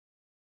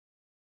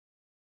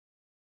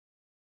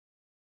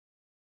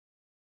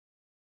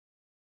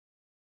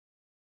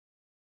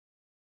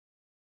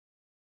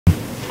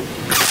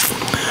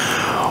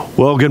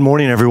Well, good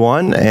morning,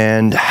 everyone,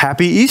 and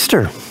happy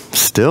Easter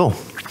still.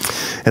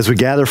 As we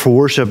gather for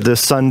worship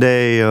this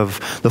Sunday of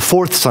the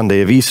fourth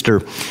Sunday of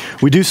Easter,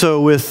 we do so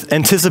with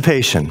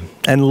anticipation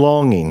and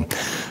longing.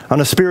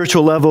 On a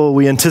spiritual level,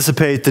 we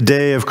anticipate the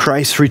day of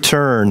Christ's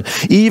return,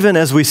 even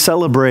as we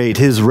celebrate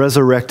his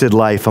resurrected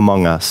life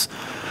among us.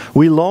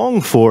 We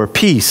long for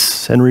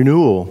peace and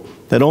renewal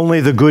that only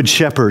the Good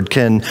Shepherd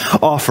can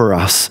offer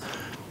us.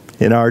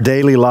 In our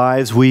daily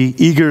lives, we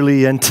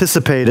eagerly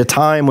anticipate a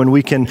time when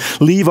we can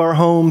leave our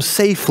homes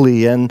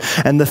safely and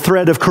the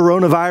threat of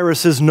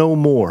coronavirus is no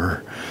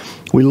more.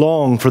 We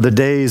long for the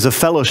days of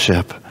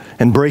fellowship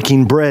and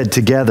breaking bread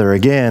together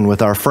again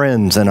with our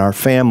friends and our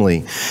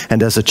family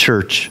and as a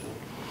church.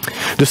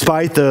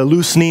 Despite the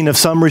loosening of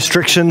some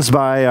restrictions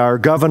by our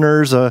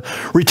governors, a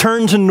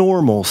return to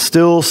normal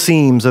still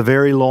seems a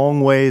very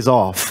long ways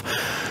off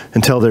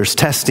until there's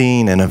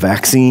testing and a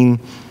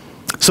vaccine.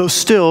 So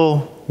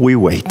still, we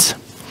wait.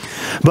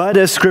 But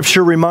as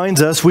Scripture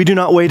reminds us, we do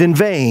not wait in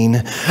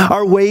vain.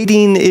 Our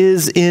waiting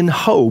is in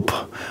hope.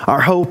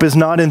 Our hope is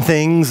not in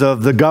things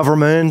of the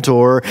government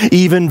or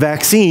even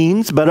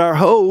vaccines, but our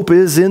hope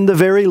is in the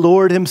very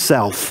Lord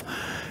himself.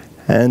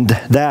 And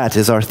that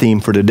is our theme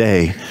for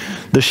today.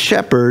 The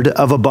Shepherd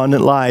of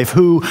abundant life,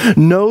 who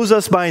knows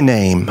us by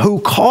name, who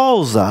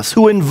calls us,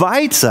 who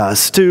invites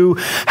us to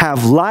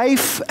have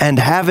life and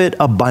have it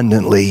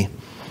abundantly.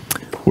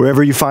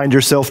 Wherever you find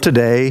yourself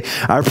today,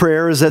 our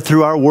prayer is that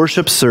through our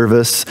worship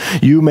service,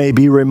 you may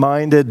be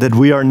reminded that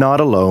we are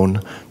not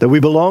alone, that we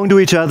belong to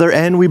each other,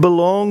 and we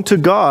belong to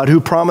God, who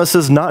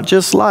promises not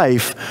just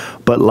life,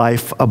 but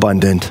life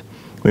abundant.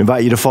 We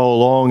invite you to follow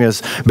along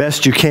as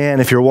best you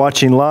can. If you're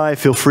watching live,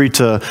 feel free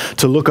to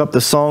look up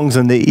the songs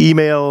in the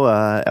email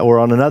or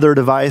on another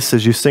device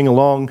as you sing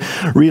along.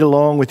 Read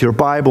along with your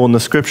Bible and the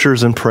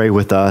Scriptures and pray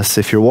with us.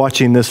 If you're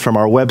watching this from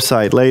our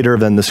website later,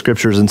 then the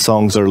Scriptures and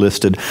songs are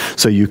listed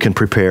so you can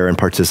prepare and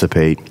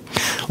participate.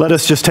 Let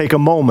us just take a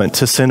moment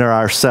to center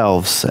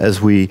ourselves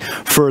as we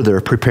further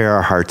prepare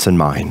our hearts and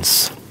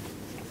minds.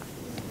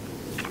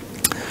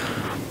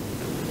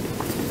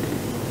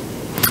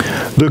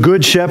 The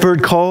Good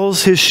Shepherd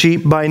calls his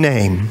sheep by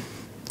name.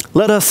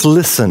 Let us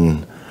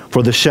listen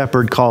for the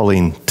Shepherd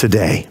calling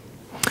today.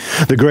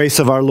 The grace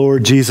of our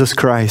Lord Jesus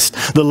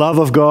Christ, the love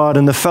of God,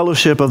 and the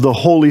fellowship of the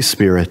Holy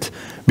Spirit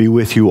be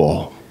with you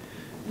all.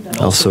 And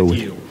also with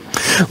you.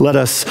 Let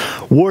us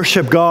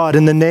worship God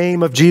in the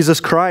name of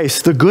Jesus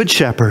Christ, the Good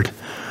Shepherd,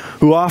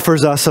 who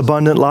offers us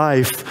abundant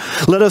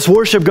life. Let us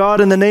worship God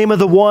in the name of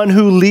the one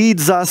who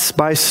leads us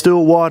by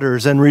still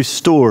waters and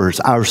restores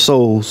our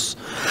souls.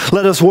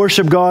 Let us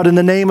worship God in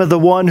the name of the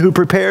one who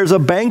prepares a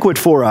banquet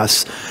for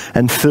us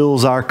and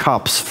fills our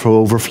cups for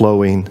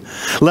overflowing.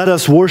 Let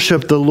us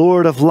worship the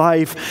Lord of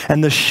life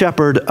and the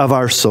Shepherd of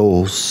our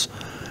souls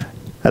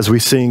as we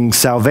sing,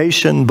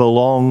 "Salvation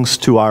belongs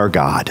to our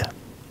God."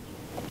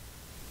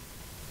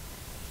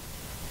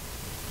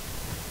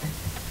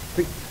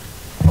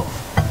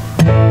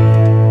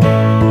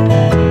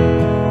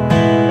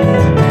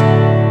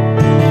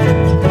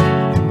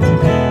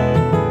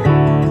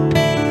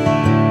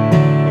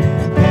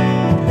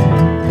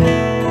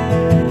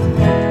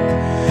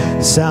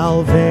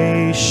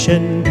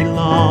 Salvation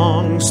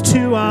belongs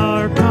to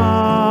our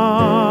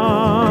God,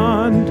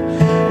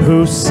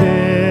 who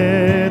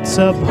sits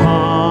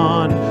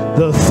upon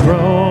the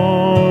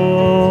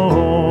throne,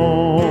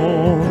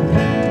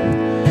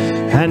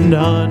 and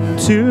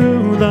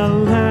unto the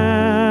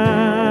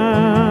Lamb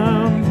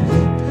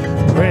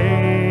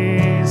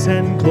praise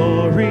and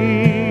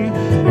glory,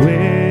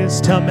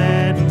 wisdom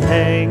and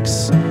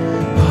thanks,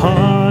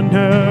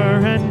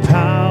 honor and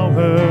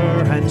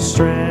power and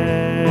strength.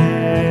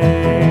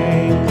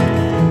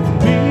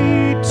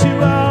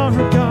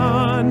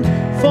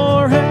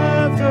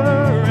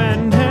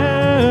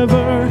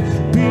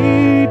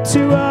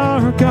 To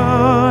our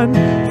God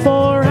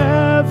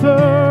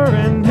forever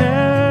and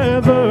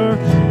ever,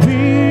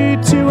 be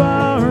to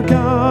our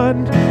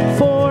God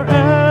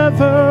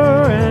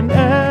forever and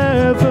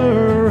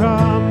ever,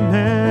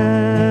 amen.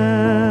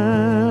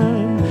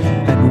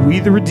 And we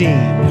the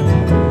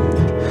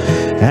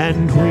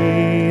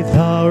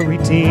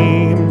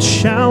redeemed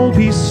shall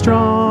be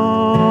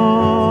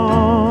strong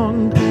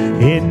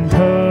in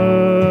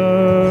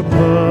purpose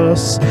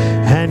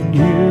and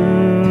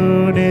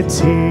unity,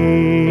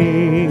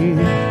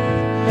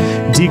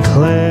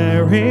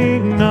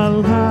 declaring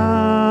aloud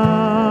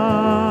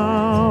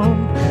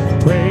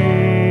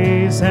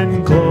praise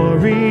and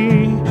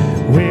glory,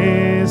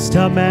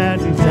 wisdom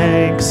and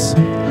thanks,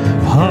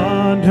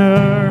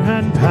 honor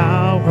and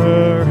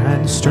power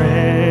and strength.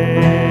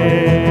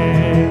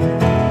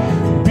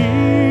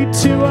 Be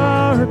to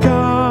our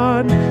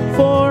God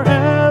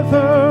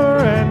forever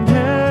and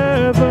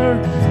ever.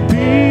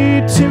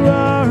 Be to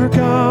our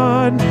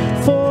God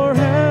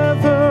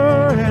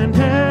forever and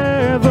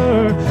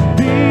ever.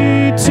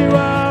 Be to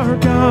our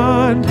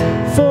God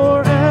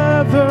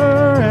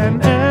forever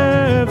and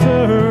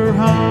ever.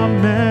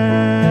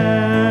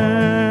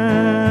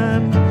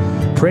 Amen.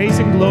 Praise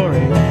and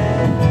glory.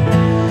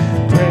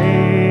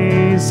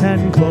 Praise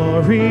and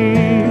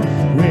glory.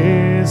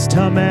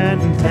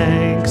 and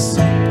thanks,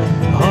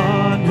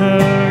 honor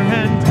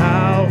and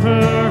power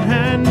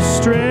and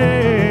strength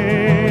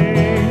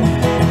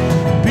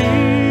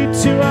be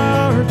to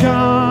our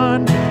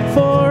God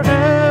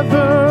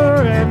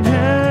forever and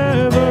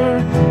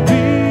ever.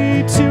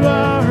 Be to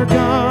our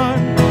God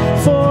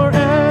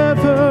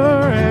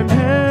forever and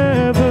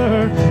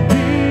ever.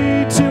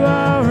 Be to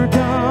our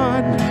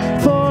God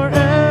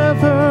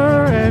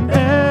forever and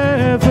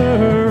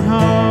ever.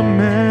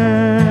 Amen.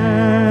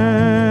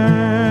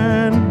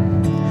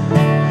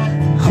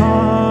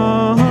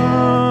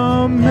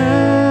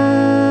 Amen.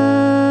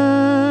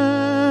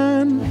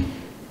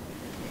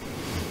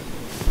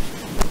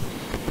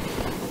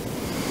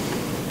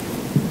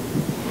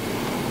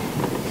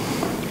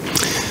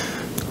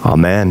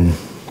 Amen.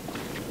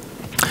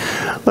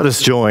 Let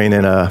us join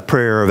in a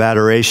prayer of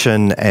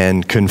adoration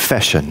and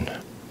confession.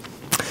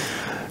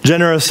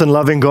 Generous and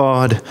loving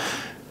God,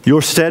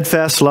 your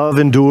steadfast love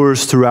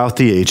endures throughout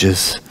the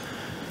ages.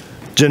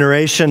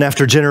 Generation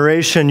after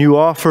generation, you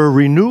offer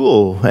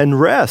renewal and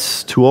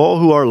rest to all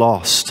who are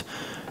lost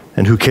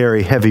and who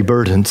carry heavy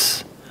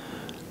burdens.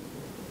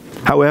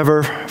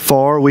 However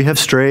far we have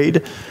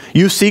strayed,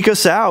 you seek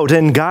us out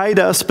and guide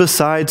us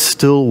beside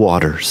still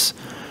waters.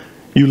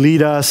 You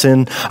lead us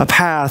in a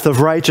path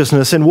of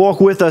righteousness and walk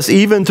with us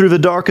even through the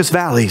darkest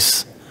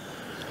valleys.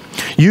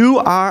 You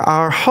are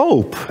our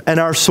hope and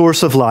our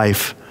source of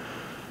life.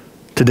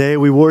 Today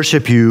we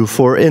worship you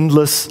for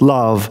endless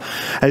love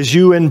as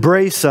you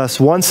embrace us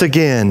once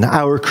again,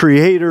 our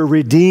Creator,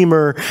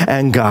 Redeemer,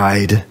 and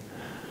Guide.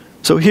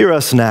 So hear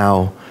us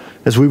now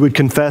as we would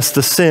confess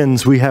the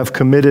sins we have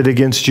committed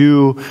against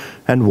you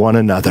and one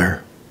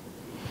another.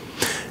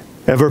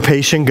 Ever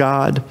patient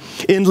God,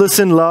 endless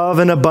in love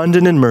and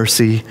abundant in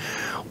mercy,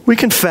 we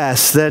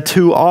confess that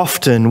too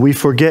often we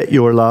forget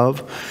your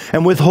love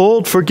and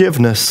withhold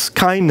forgiveness,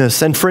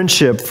 kindness, and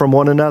friendship from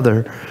one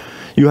another.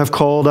 You have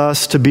called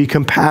us to be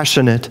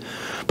compassionate,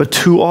 but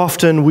too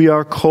often we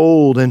are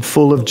cold and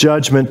full of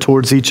judgment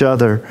towards each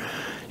other.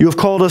 You have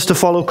called us to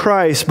follow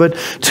Christ, but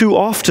too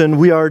often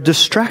we are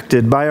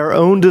distracted by our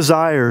own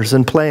desires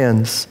and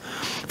plans.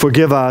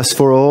 Forgive us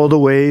for all the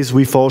ways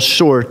we fall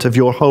short of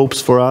your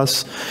hopes for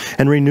us,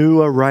 and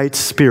renew a right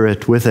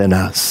spirit within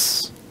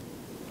us.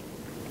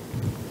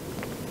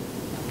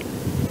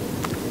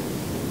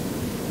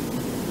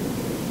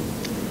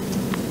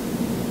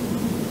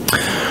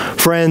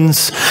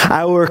 Friends,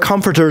 our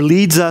Comforter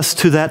leads us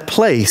to that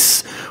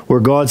place where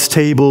God's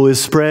table is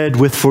spread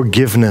with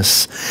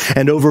forgiveness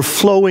and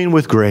overflowing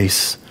with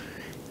grace.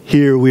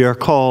 Here we are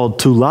called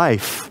to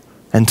life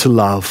and to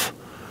love.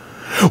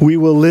 We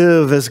will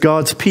live as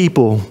God's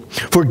people,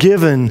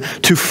 forgiven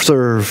to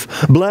serve,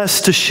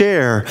 blessed to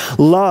share,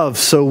 love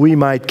so we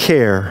might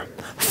care.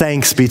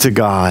 Thanks be to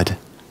God.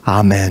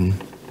 Amen.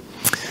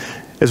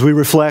 As we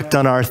reflect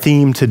on our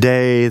theme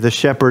today, the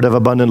shepherd of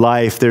abundant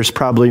life, there's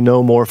probably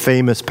no more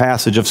famous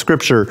passage of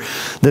Scripture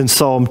than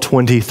Psalm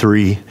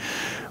 23.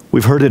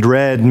 We've heard it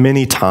read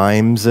many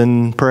times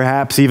and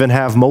perhaps even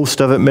have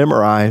most of it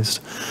memorized.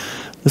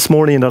 This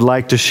morning I'd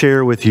like to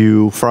share with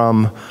you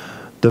from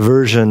the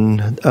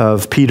version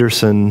of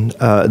Peterson,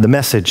 the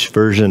Message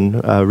version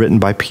written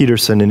by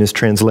Peterson in his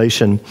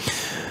translation.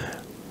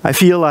 I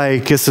feel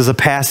like this is a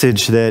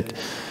passage that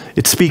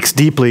it speaks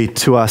deeply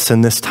to us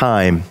in this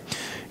time.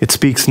 It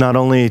speaks not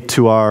only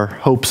to our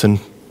hopes and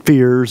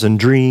fears and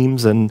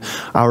dreams and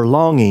our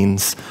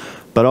longings,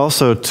 but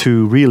also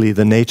to really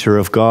the nature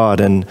of God,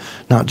 and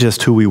not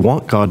just who we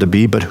want God to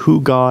be, but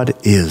who God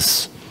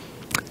is.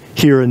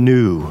 Hear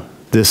anew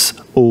this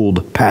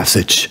old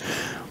passage.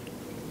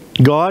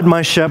 God,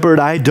 my shepherd,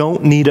 I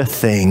don't need a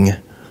thing.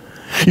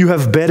 You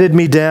have bedded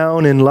me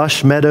down in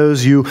lush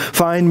meadows. You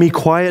find me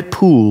quiet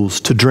pools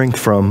to drink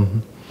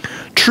from.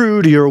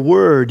 True to your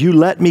word, you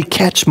let me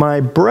catch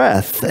my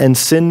breath and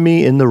send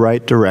me in the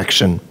right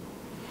direction.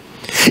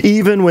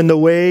 Even when the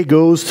way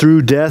goes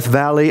through Death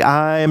Valley,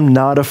 I am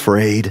not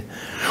afraid.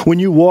 When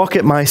you walk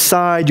at my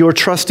side, your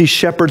trusty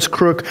shepherd's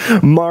crook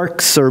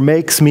marks or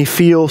makes me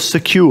feel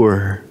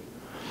secure.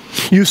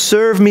 You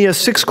serve me a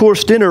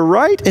 6-course dinner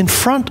right in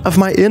front of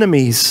my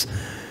enemies.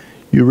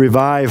 You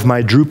revive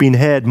my drooping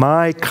head.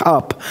 My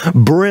cup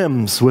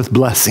brims with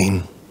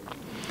blessing.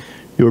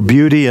 Your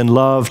beauty and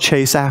love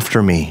chase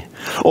after me.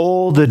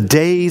 All the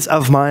days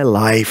of my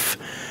life,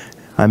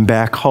 I'm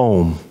back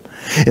home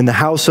in the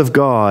house of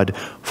God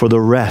for the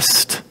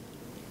rest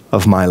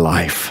of my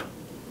life.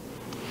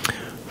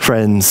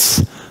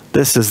 Friends,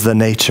 this is the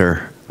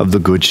nature of the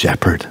Good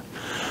Shepherd,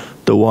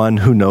 the one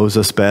who knows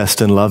us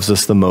best and loves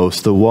us the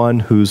most, the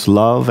one whose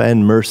love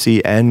and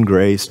mercy and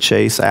grace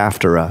chase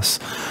after us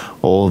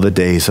all the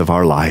days of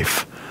our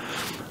life.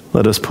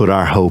 Let us put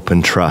our hope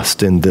and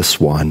trust in this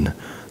one,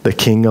 the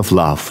King of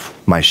love,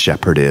 my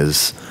shepherd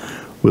is.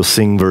 We'll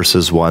sing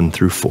verses 1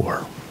 through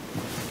 4.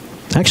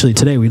 Actually,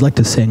 today we'd like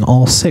to sing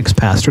all 6,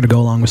 Pastor, to go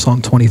along with Song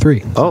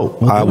 23.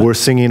 So we're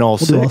singing all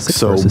 6,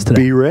 so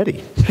be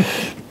ready.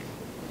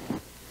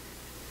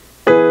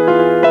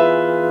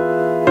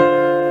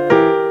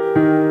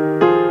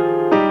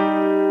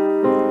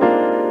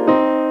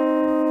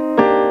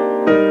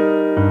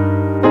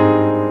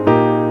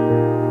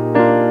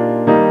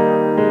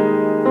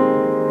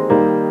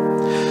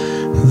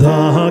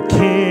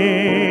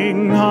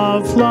 King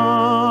of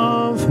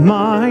love,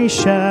 my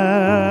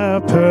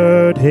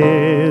shepherd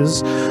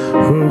is,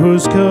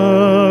 whose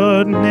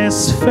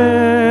goodness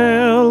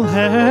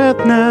faileth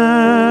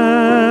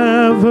never.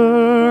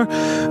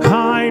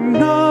 I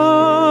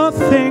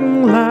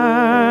nothing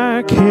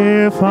lack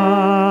if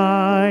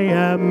I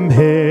am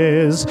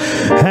his,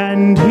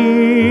 and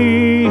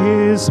he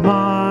is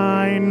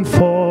mine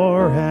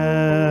forever.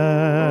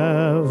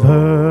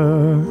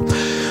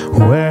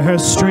 Where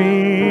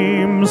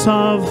streams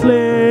of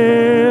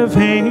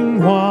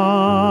living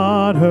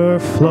water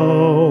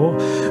flow,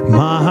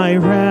 my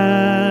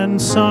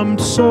ransomed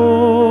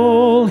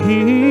soul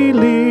he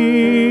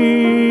leadeth,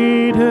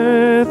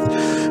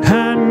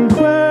 and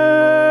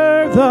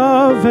where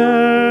the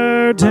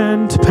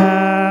verdant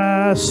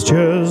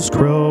pastures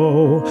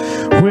grow,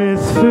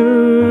 with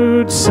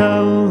food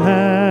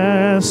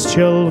celestial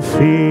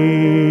feedeth.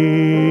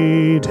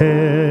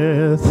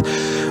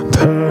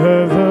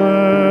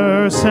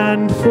 Perverse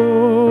and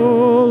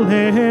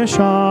foolish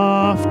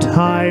oft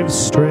I've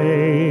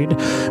strayed,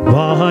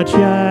 but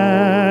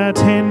yet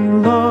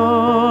in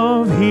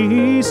love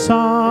he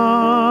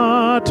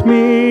sought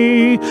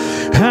me,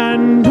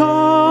 and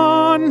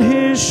on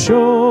his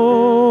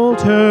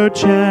shoulder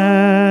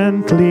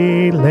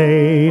gently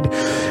laid,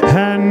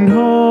 and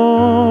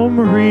home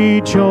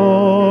rejoicing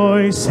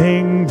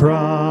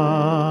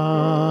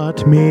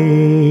brought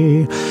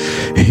me.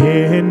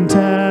 In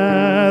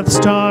death's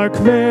dark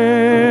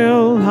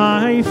vale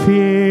I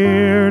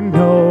fear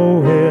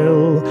no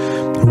ill,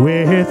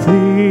 with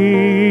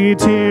thee,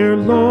 dear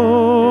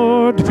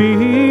Lord,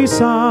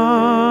 beside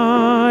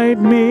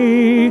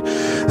me.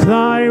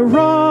 Thy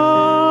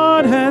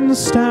rod and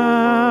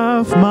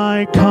staff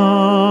my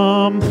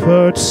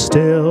comfort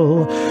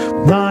still,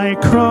 thy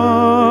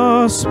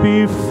cross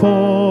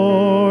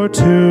before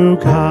to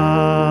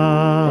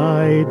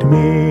guide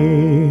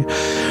me.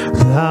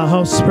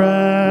 Thou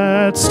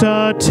spreadst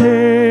a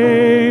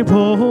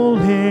table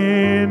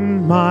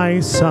in my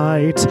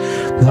sight,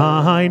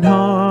 thine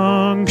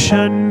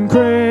unction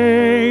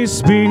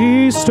grace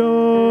bestoweth,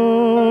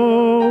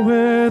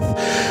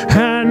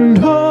 and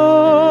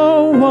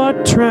oh,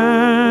 what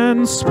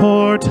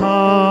transport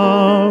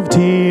of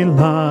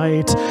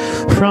delight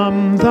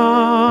from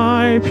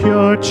thy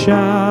pure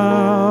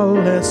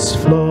chalice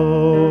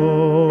floweth.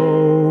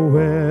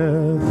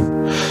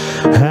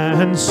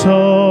 And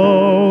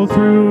so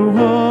through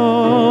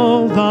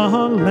all the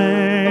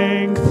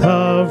length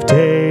of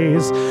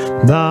days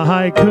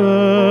thy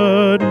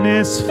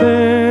goodness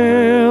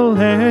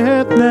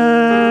faileth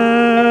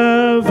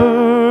never.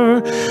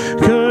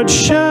 Good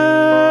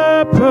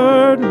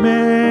Shepherd,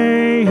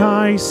 may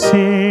I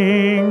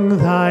sing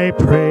thy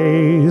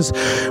praise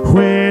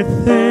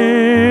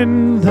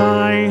within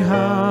thy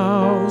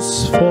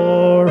house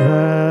forever.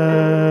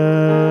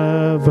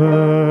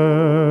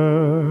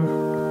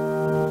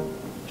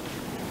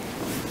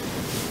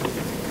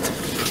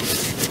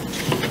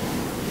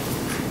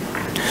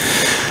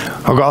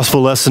 Our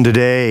gospel lesson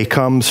today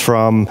comes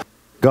from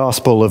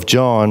Gospel of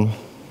John,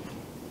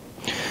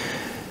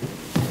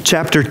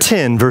 chapter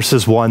 10,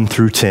 verses 1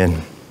 through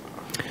 10.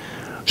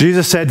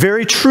 Jesus said,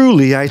 "Very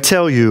truly I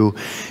tell you,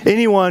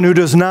 anyone who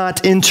does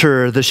not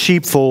enter the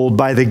sheepfold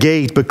by the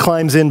gate, but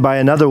climbs in by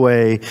another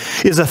way,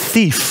 is a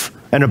thief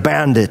and a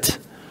bandit.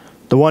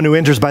 The one who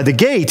enters by the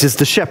gate is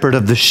the shepherd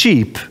of the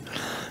sheep.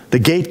 The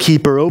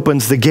gatekeeper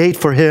opens the gate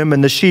for him,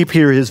 and the sheep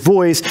hear his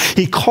voice.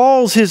 He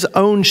calls his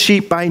own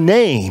sheep by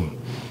name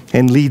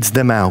and leads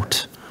them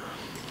out.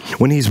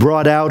 When he's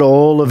brought out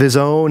all of his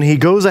own, he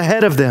goes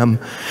ahead of them,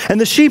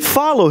 and the sheep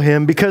follow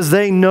him because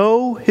they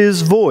know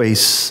his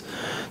voice.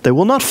 They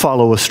will not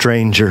follow a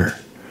stranger,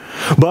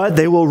 but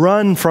they will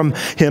run from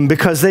him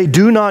because they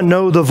do not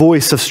know the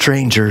voice of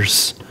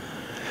strangers."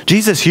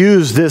 Jesus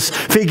used this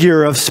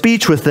figure of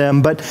speech with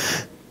them, but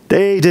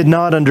they did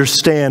not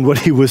understand what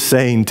he was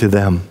saying to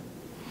them.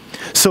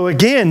 So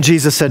again,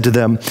 Jesus said to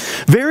them,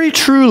 "Very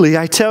truly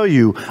I tell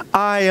you,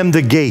 I am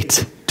the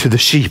gate to the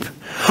sheep.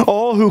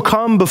 All who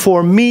come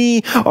before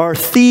me are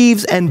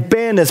thieves and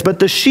bandits, but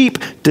the sheep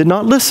did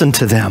not listen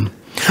to them.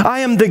 I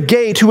am the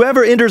gate.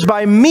 Whoever enters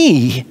by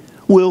me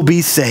will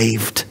be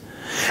saved,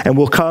 and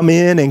will come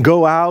in and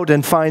go out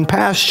and find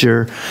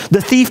pasture.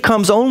 The thief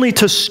comes only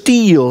to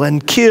steal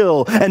and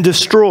kill and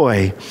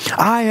destroy.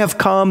 I have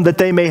come that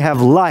they may have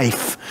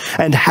life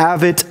and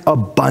have it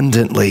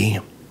abundantly."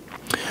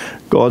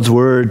 God's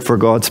word for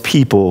God's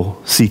people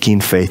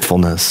seeking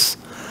faithfulness.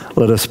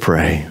 Let us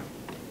pray.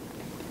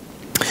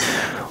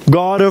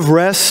 God of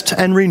rest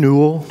and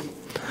renewal,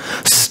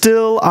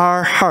 still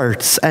our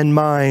hearts and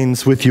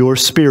minds with your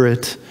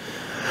Spirit.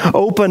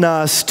 Open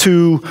us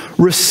to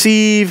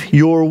receive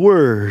your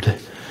word,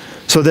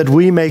 so that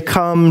we may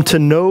come to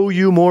know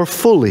you more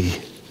fully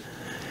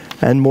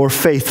and more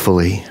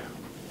faithfully.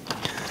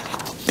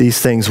 These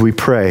things we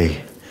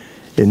pray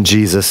in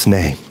Jesus'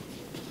 name.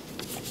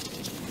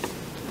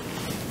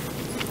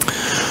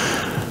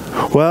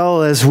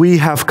 Well, as we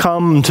have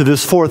come to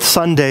this fourth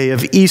Sunday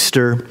of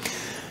Easter,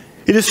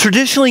 it is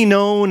traditionally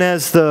known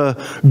as the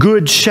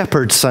Good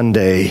Shepherd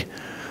Sunday,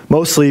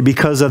 mostly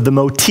because of the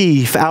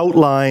motif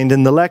outlined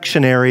in the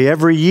lectionary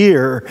every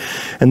year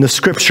and the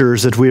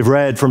scriptures that we've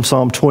read from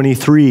Psalm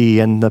 23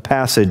 and the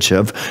passage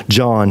of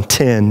John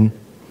 10.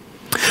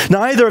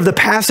 Neither of the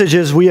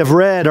passages we have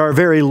read are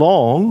very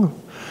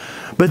long,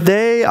 but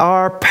they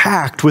are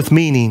packed with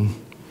meaning,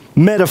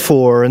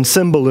 metaphor, and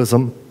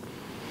symbolism.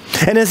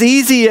 And as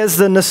easy as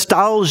the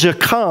nostalgia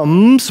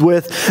comes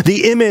with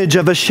the image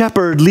of a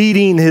shepherd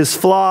leading his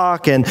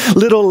flock and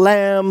little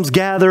lambs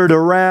gathered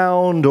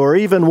around, or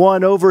even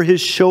one over his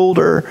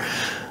shoulder,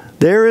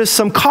 there is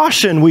some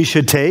caution we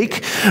should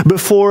take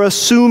before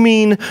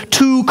assuming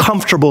too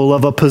comfortable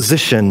of a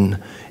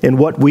position in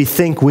what we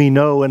think we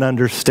know and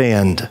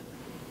understand.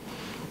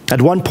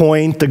 At one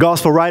point, the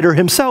gospel writer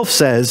himself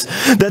says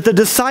that the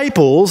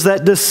disciples,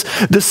 that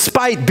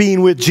despite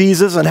being with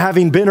Jesus and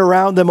having been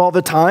around them all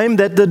the time,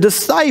 that the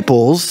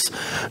disciples,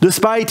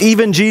 despite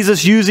even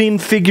Jesus using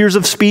figures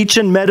of speech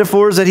and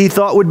metaphors that he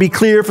thought would be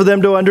clear for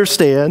them to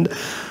understand,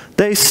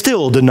 they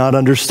still did not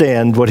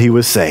understand what he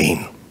was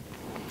saying.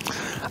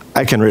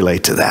 I can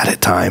relate to that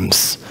at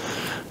times.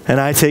 And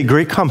I take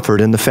great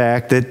comfort in the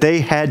fact that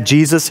they had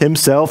Jesus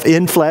himself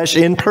in flesh,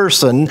 in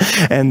person,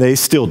 and they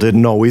still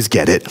didn't always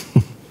get it.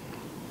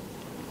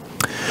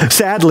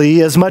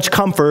 Sadly, as much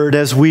comfort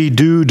as we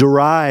do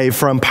derive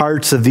from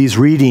parts of these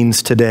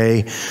readings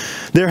today,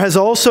 there has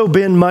also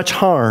been much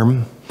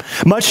harm,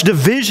 much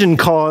division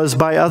caused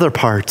by other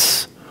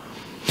parts.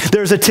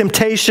 There's a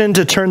temptation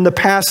to turn the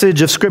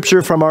passage of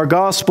Scripture from our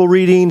gospel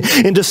reading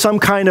into some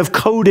kind of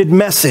coded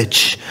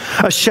message.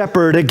 A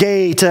shepherd, a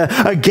gate,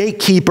 a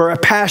gatekeeper, a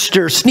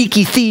pastor,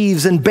 sneaky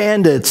thieves, and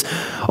bandits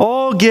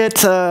all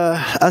get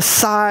a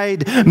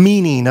side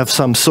meaning of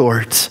some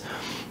sort.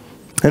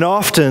 And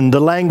often the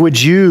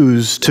language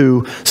used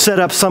to set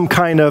up some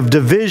kind of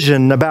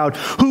division about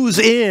who's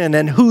in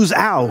and who's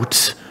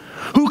out,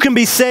 who can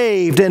be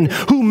saved and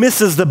who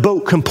misses the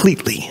boat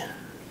completely.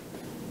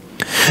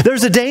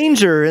 There's a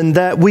danger in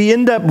that we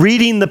end up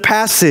reading the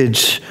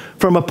passage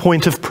from a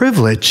point of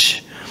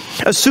privilege,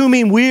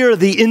 assuming we're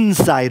the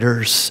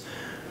insiders.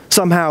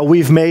 Somehow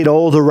we've made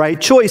all the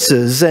right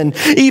choices, and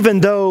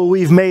even though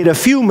we've made a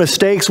few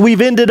mistakes,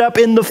 we've ended up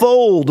in the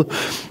fold.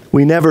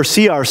 We never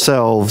see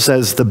ourselves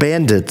as the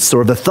bandits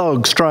or the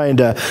thugs trying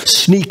to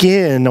sneak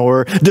in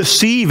or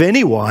deceive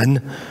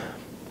anyone.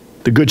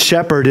 The Good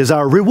Shepherd is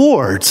our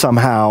reward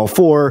somehow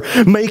for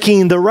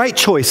making the right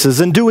choices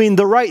and doing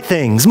the right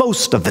things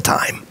most of the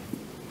time.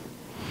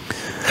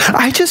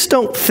 I just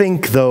don't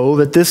think, though,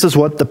 that this is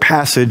what the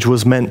passage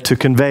was meant to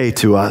convey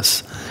to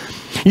us.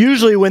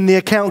 Usually when the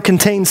account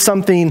contains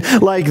something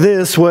like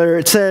this, where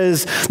it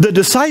says the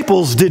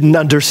disciples didn't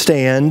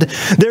understand,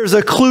 there's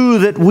a clue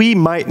that we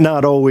might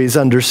not always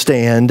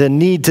understand and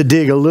need to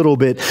dig a little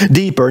bit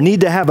deeper,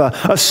 need to have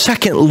a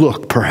second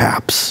look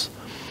perhaps.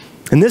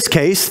 In this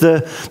case,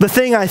 the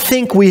thing I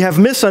think we have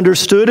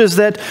misunderstood is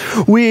that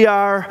we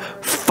are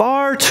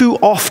far too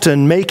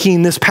often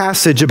making this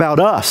passage about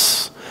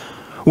us,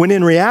 when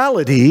in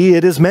reality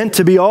it is meant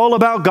to be all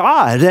about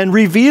God and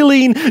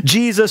revealing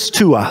Jesus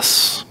to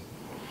us.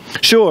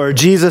 Sure,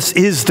 Jesus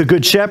is the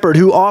Good Shepherd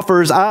who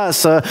offers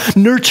us a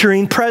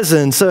nurturing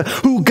presence,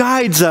 who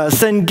guides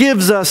us and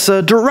gives us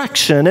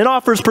direction and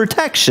offers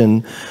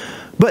protection.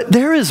 But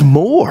there is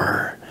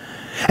more,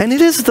 and it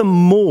is the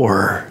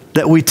more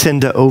that we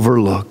tend to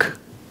overlook.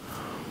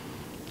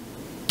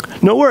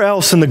 Nowhere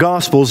else in the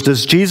Gospels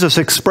does Jesus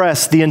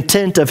express the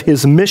intent of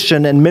his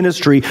mission and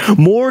ministry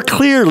more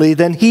clearly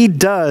than he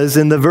does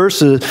in the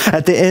verses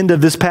at the end of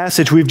this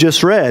passage we've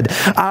just read.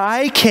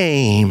 I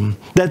came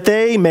that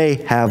they may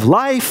have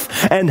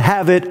life and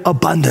have it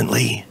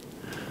abundantly.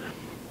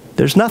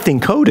 There's nothing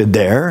coded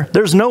there.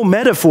 There's no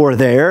metaphor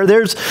there.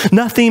 There's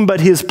nothing but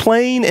his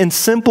plain and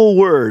simple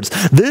words.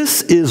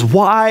 This is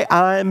why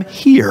I'm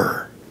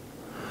here.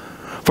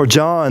 For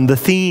John, the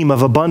theme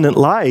of abundant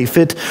life,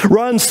 it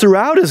runs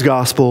throughout his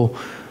gospel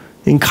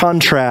in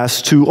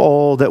contrast to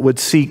all that would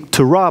seek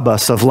to rob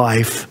us of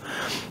life.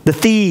 The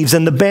thieves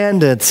and the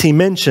bandits he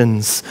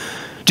mentions.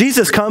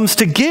 Jesus comes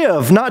to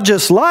give not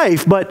just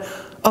life, but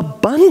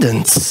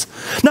abundance.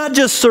 Not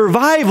just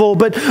survival,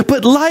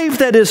 but life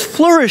that is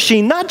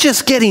flourishing, not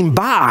just getting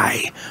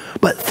by,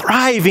 but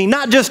thriving,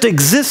 not just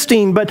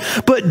existing, but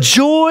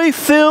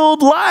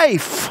joy-filled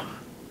life.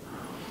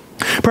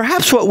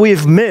 Perhaps what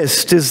we've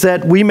missed is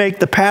that we make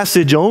the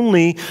passage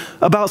only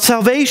about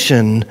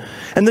salvation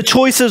and the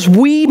choices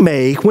we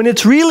make when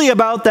it's really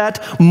about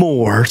that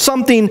more,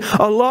 something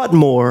a lot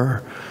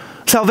more.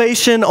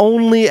 Salvation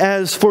only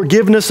as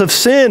forgiveness of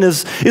sin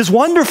is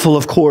wonderful,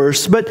 of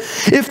course, but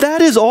if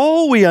that is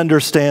all we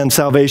understand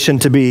salvation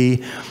to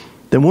be,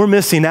 then we're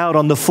missing out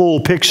on the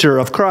full picture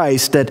of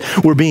Christ that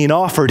we're being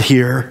offered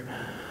here.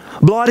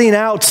 Blotting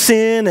out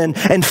sin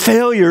and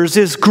failures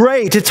is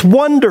great, it's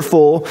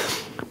wonderful,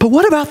 but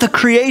what about the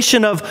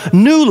creation of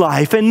new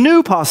life and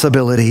new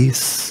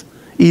possibilities,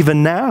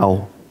 even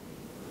now?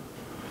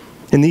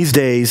 In these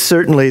days,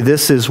 certainly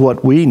this is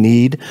what we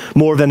need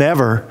more than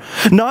ever.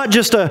 Not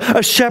just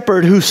a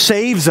shepherd who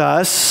saves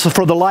us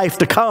for the life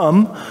to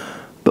come,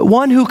 but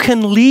one who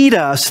can lead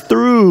us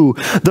through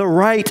the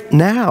right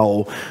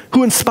now,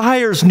 who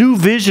inspires new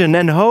vision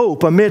and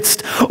hope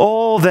amidst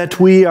all that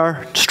we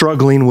are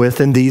struggling with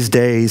in these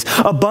days.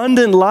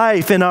 Abundant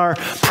life in our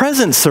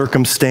present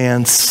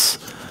circumstance,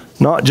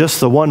 not just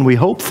the one we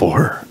hope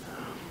for.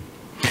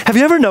 Have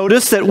you ever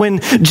noticed that when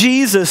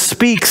Jesus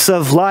speaks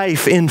of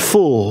life in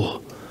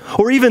full,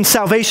 or even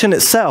salvation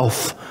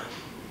itself,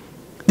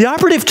 the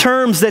operative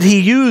terms that he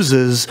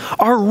uses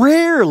are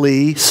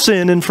rarely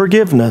sin and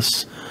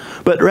forgiveness,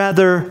 but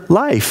rather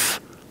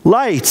life,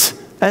 light,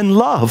 and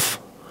love,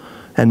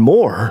 and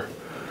more.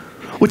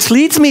 Which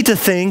leads me to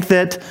think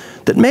that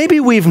maybe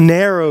we've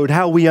narrowed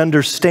how we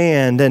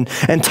understand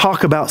and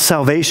talk about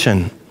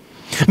salvation.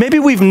 Maybe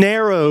we've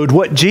narrowed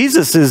what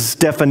Jesus'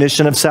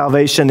 definition of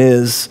salvation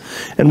is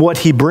and what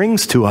he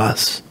brings to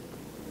us.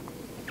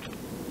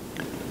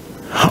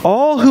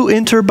 All who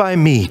enter by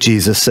me,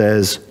 Jesus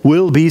says,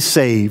 will be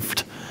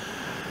saved.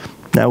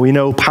 Now we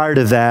know part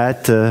of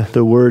that,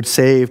 the word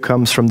save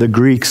comes from the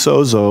Greek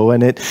sozo,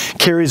 and it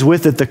carries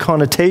with it the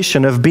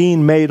connotation of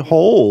being made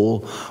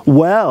whole,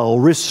 well,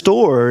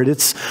 restored.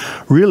 It's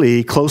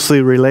really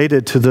closely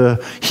related to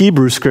the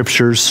Hebrew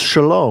scriptures,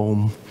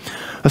 shalom.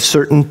 A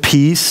certain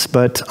peace,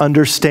 but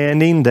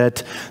understanding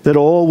that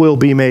all will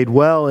be made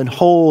well and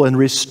whole and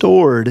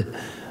restored.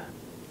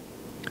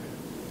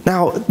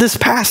 Now, this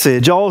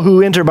passage, all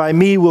who enter by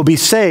me will be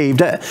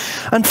saved,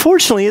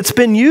 unfortunately, it's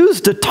been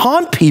used to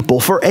taunt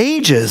people for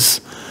ages.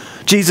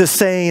 Jesus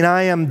saying,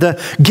 I am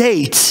the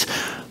gate.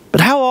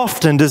 But how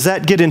often does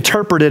that get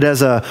interpreted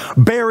as a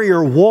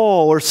barrier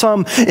wall or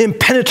some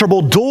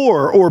impenetrable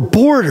door or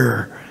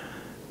border?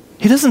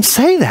 He doesn't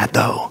say that,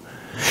 though.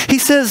 He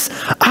says,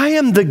 I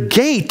am the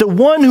gate, the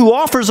one who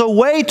offers a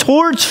way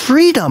towards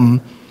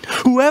freedom.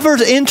 Whoever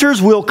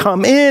enters will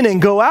come in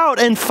and go out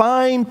and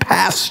find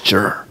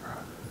pasture.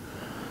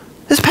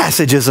 This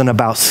passage isn't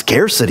about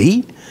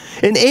scarcity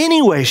in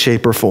any way,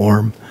 shape, or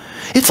form.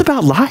 It's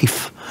about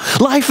life.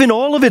 Life in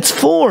all of its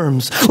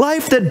forms.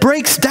 Life that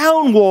breaks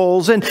down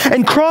walls and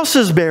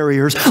crosses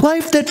barriers.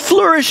 Life that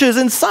flourishes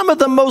in some of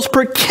the most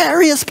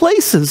precarious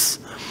places.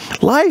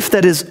 Life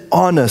that is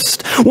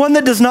honest. One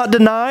that does not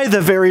deny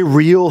the very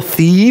real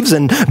thieves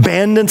and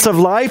bandits of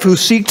life who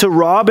seek to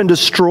rob and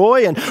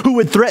destroy and who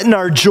would threaten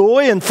our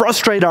joy and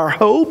frustrate our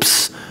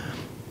hopes.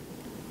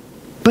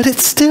 But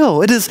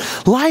it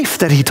is life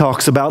that he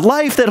talks about.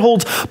 Life that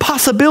holds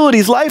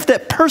possibilities. Life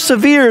that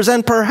perseveres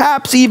and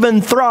perhaps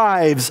even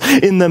thrives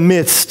in the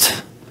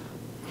midst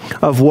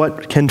of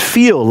what can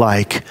feel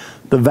like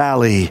the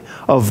valley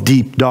of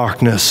deep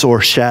darkness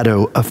or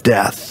shadow of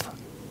death.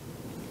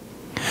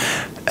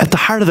 At the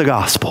heart of the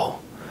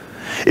gospel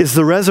is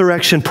the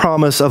resurrection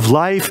promise of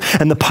life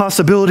and the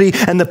possibility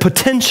and the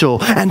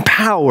potential and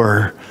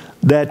power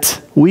that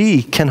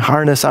we can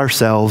harness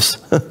ourselves.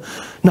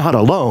 Not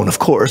alone, of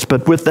course,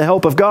 but with the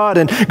help of God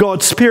and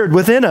God's Spirit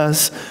within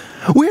us.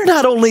 We're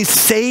not only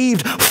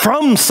saved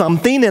from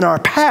something in our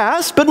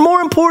past, but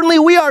more importantly,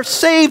 we are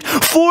saved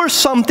for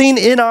something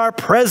in our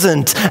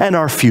present and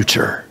our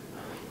future.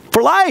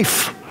 For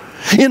life,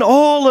 in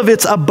all of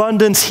its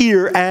abundance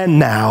here and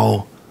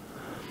now.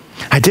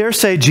 I dare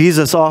say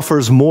Jesus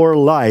offers more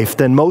life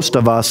than most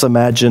of us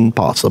imagine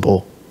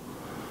possible.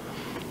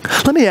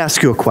 Let me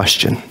ask you a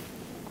question.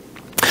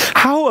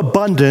 How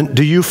abundant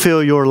do you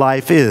feel your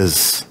life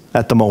is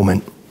at the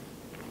moment?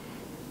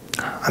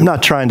 I'm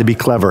not trying to be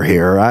clever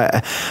here.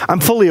 I'm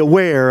fully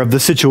aware of the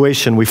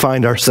situation we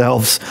find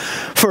ourselves.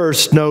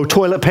 First, no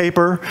toilet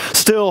paper,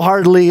 still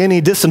hardly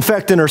any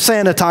disinfectant or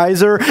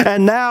sanitizer,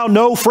 and now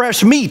no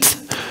fresh meat.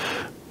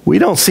 We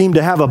don't seem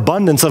to have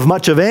abundance of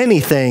much of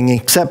anything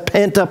except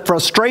pent-up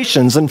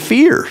frustrations and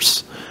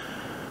fears.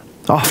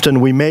 Often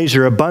we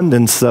measure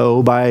abundance,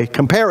 though, by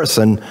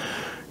comparison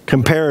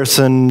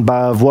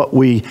of what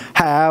we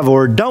have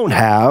or don't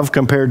have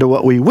compared to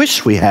what we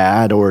wish we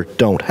had or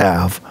don't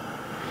have,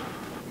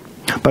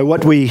 by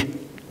what we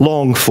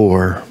long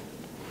for.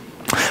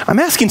 I'm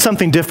asking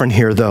something different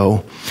here,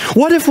 though.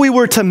 What if we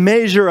were to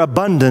measure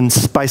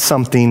abundance by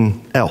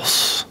something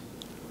else?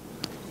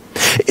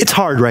 It's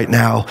hard right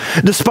now.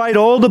 Despite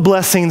all the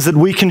blessings that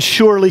we can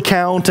surely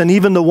count and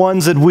even the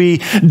ones that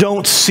we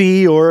don't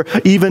see or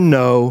even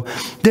know,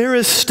 there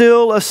is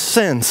still a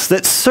sense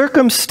that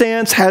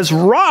circumstance has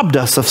robbed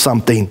us of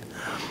something.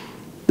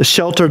 The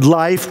sheltered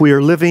life we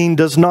are living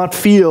does not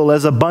feel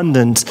as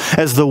abundant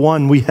as the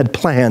one we had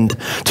planned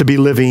to be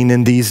living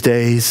in these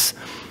days.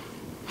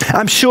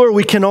 I'm sure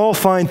we can all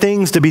find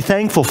things to be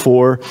thankful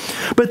for,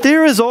 but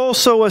there is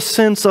also a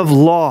sense of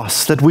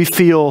loss that we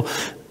feel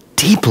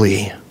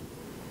deeply.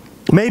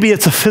 Maybe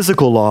it's a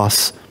physical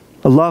loss,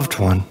 a loved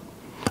one,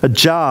 a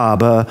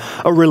job, a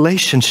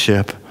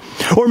relationship.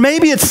 Or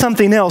maybe it's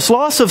something else,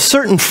 loss of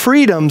certain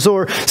freedoms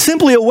or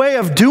simply a way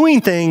of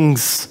doing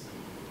things.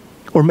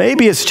 Or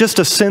maybe it's just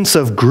a sense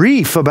of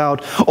grief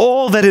about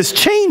all that is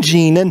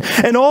changing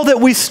and all that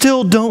we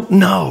still don't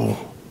know.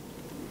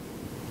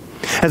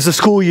 As the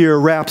school year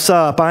wraps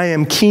up, I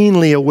am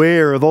keenly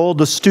aware of all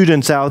the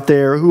students out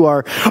there who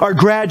are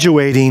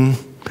graduating.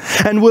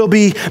 and will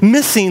be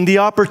missing the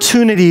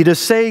opportunity to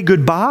say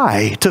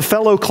goodbye to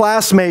fellow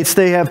classmates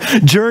they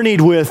have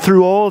journeyed with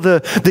through all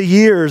the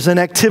years and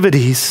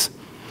activities.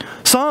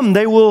 Some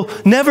they will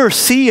never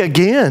see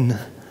again.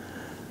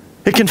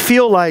 It can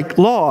feel like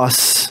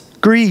loss,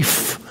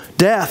 grief,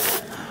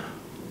 death.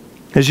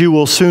 As you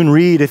will soon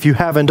read, if you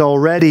haven't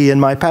already, in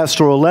my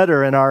pastoral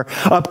letter and our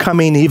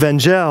upcoming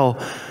Evangel,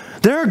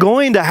 there are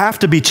going to have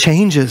to be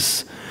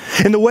changes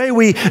in the way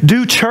we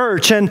do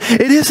church, and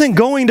it isn't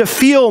going to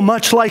feel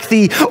much like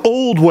the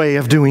old way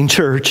of doing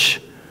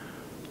church.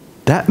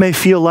 That may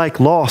feel like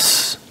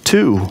loss,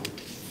 too.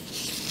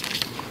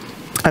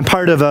 I'm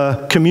part of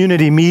a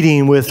community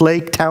meeting with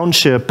Lake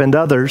Township and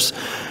others.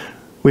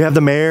 We have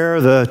the mayor,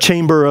 the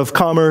Chamber of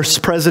Commerce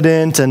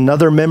president, and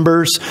other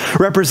members,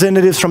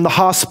 representatives from the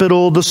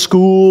hospital, the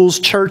schools,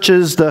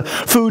 churches, the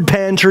food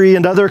pantry,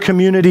 and other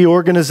community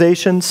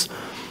organizations.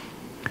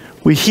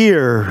 We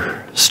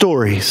hear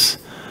stories,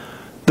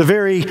 the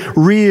very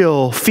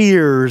real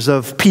fears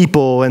of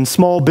people and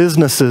small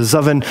businesses,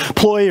 of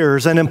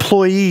employers and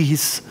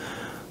employees,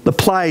 the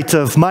plight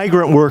of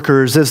migrant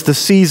workers as the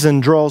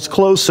season draws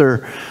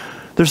closer.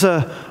 There's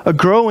a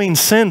growing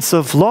sense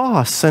of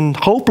loss and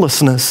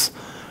hopelessness.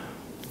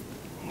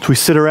 As we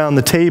sit around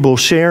the table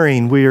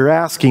sharing, we are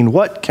asking,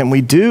 what can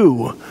we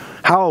do?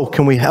 How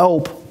can we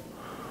help?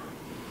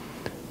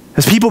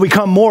 As people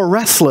become more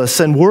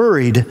restless and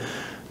worried,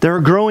 there are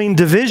growing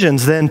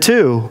divisions then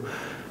too,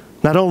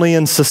 not only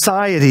in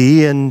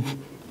society and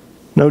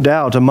no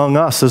doubt among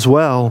us as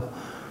well.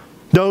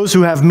 Those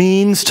who have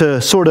means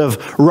to sort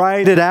of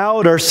ride it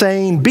out are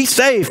saying, be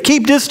safe,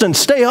 keep distance,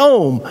 stay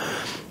home.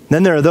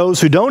 Then there are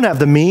those who don't have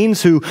the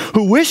means, who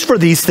wish for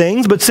these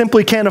things but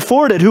simply can't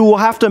afford it, who will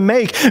have to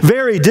make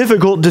very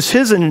difficult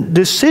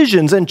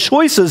decisions and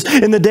choices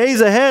in the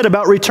days ahead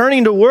about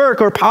returning to work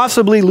or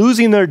possibly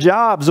losing their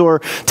jobs or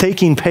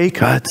taking pay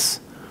cuts.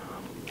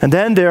 And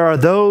then there are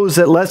those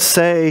that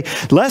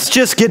let's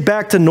just get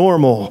back to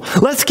normal.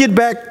 Let's get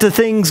back to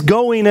things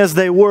going as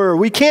they were.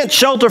 We can't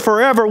shelter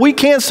forever. We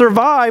can't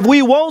survive.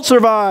 We won't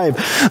survive.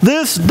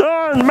 This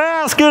darn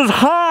mask is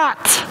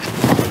hot.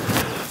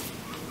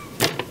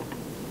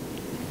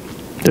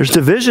 There's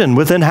division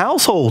within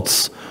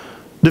households,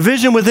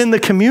 division within the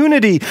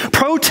community,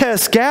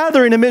 protests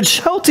gathering amid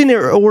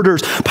shelter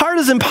orders,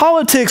 partisan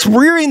politics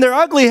rearing their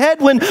ugly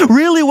head when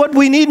really what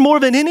we need more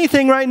than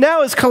anything right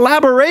now is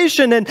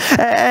collaboration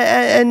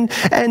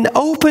and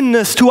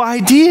openness to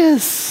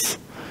ideas.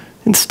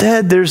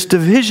 Instead, there's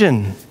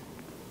division.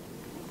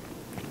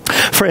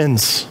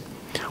 Friends,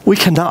 we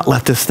cannot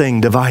let this thing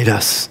divide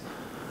us.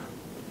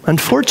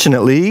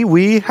 Unfortunately,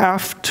 we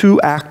have to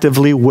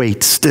actively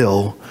wait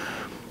still.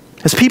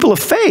 As people of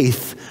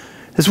faith,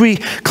 as we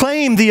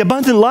claim the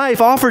abundant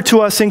life offered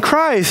to us in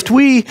Christ,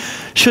 we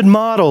should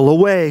model a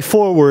way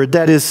forward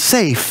that is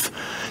safe,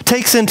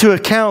 takes into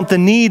account the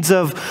needs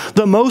of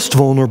the most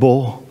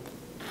vulnerable.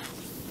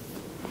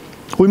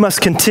 We must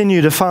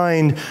continue to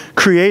find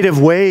creative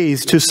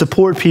ways to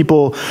support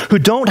people who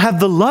don't have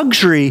the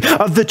luxury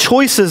of the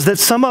choices that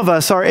some of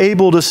us are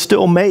able to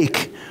still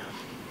make.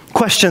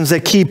 Questions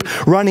that keep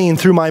running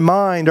through my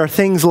mind are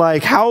things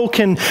like, how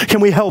can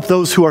we help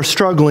those who are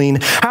struggling?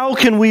 How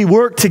can we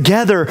work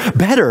together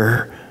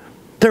better?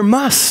 There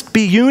must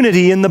be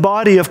unity in the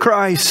body of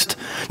Christ.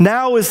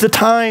 Now is the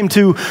time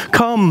to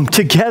come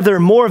together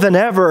more than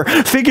ever,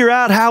 figure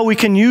out how we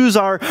can use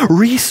our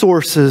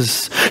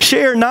resources,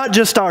 share not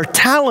just our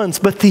talents,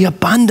 but the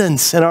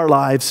abundance in our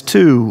lives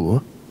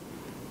too.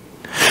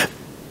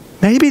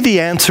 Maybe the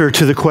answer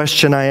to the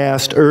question I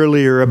asked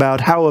earlier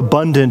about how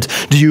abundant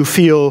do you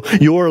feel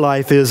your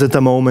life is at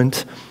the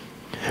moment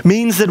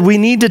means that we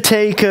need to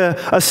take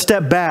a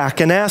step back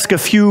and ask a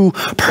few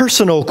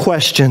personal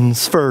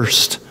questions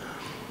first.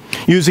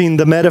 Using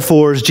the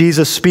metaphors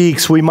Jesus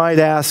speaks, we might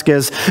ask,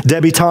 as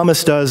Debbie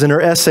Thomas does in her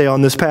essay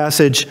on this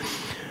passage,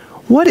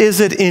 what is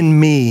it in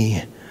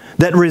me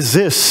that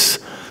resists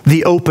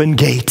the open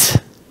gate?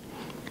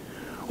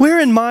 Where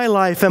in my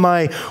life am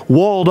I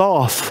walled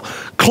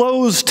off,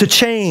 closed to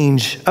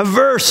change,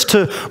 averse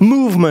to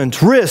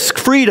movement, risk,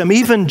 freedom,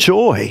 even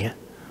joy?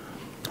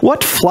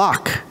 What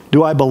flock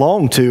do I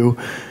belong to,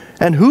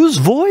 and whose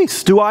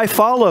voice do I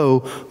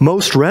follow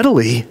most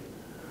readily?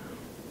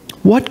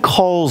 What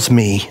calls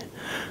me,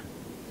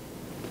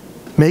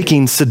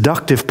 making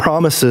seductive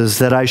promises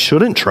that I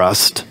shouldn't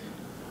trust?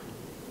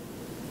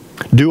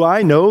 Do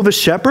I know the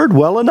shepherd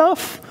well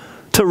enough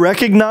to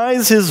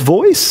recognize his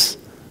voice?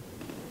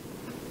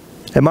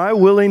 Am I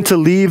willing to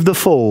leave the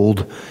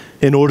fold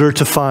in order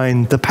to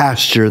find the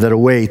pasture that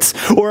awaits?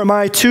 Or am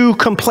I too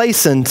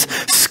complacent,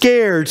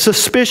 scared,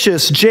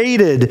 suspicious,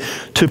 jaded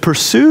to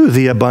pursue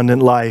the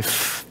abundant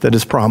life that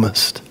is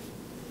promised?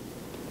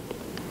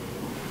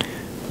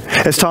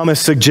 As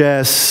Thomas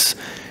suggests,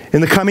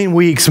 in the coming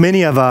weeks,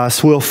 many of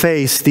us will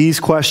face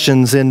these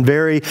questions in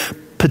very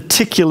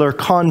particular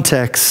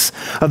contexts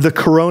of the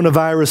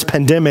coronavirus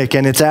pandemic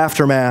and its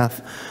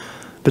aftermath.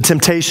 The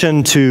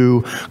temptation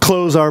to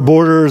close our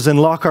borders and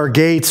lock our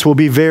gates will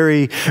be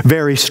very,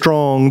 very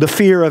strong. The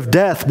fear of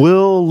death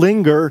will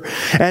linger,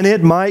 and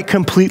it might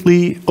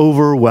completely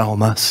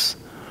overwhelm us.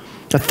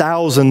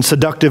 1,000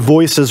 seductive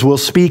voices will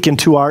speak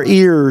into our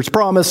ears,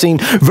 promising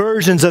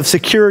versions of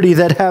security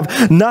that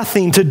have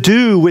nothing to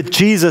do with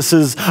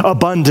Jesus'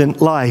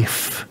 abundant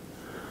life.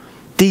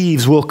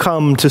 Thieves will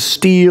come to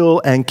steal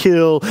and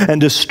kill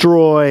and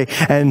destroy,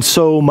 and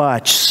so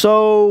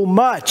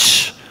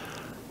much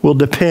will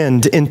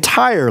depend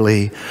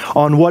entirely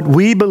on what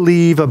we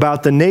believe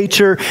about the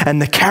nature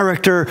and the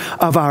character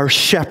of our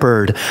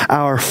shepherd,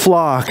 our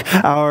flock,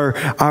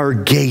 our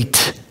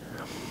gate.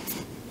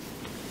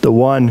 The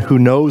one who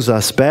knows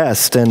us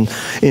best and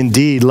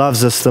indeed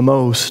loves us the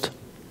most.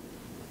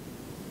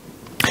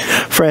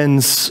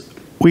 Friends,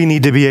 we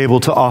need to be able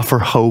to offer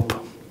hope.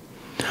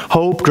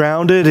 Hope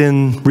grounded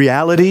in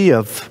reality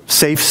of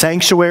safe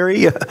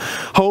sanctuary.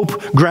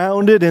 Hope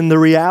grounded in the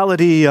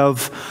reality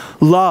of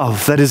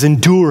love that is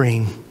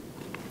enduring.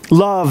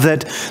 Love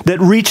that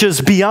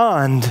reaches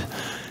beyond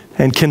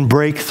and can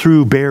break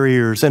through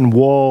barriers and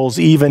walls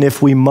even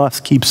if we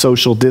must keep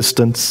social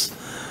distance.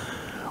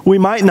 We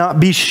might not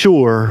be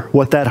sure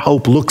what that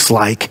hope looks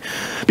like,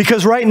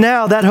 because right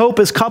now that hope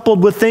is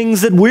coupled with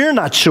things that we're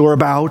not sure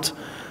about.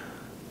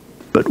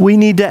 But we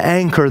need to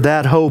anchor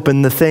that hope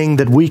in the thing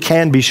that we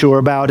can be sure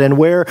about, and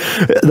where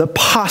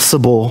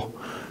possible,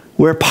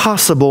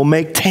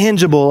 make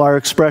tangible our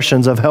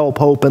expressions of help,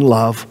 hope, and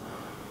love.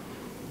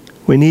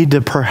 We need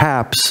to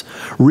perhaps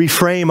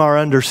reframe our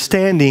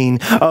understanding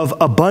of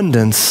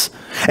abundance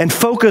and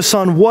focus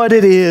on what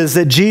it is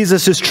that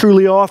Jesus is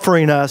truly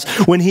offering us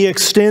when he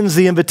extends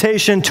the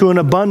invitation to an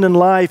abundant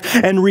life,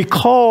 and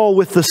recall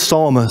with the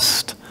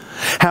psalmist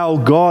how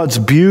God's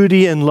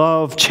beauty and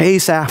love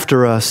chase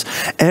after us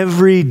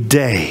every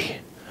day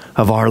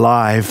of our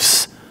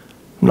lives,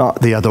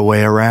 not the other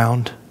way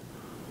around.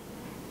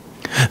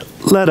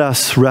 Let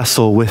us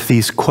wrestle with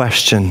these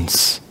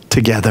questions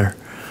together,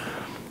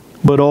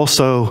 but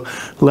also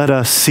let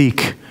us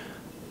seek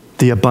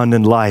the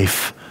abundant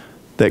life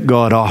that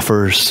God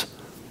offers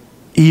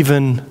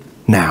even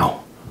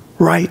now,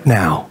 right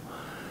now,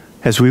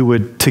 as we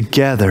would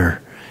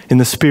together in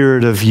the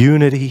spirit of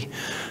unity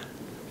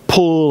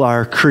pull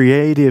our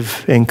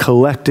creative and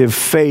collective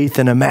faith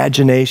and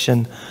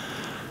imagination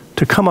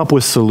to come up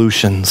with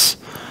solutions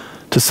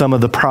to some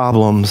of the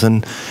problems,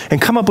 and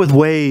come up with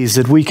ways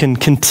that we can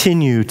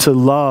continue to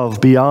love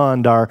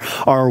beyond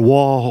our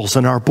walls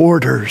and our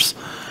borders,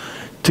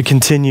 to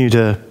continue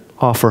to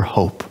offer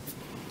hope.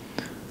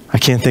 I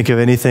can't think of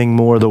anything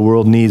more the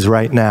world needs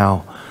right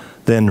now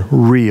than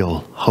real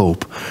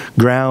hope,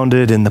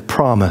 grounded in the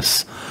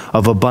promise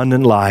of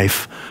abundant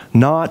life,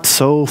 not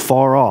so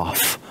far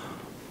off,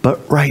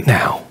 but right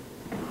now.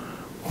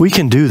 We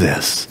can do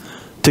this.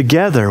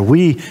 Together,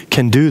 we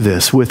can do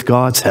this with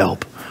God's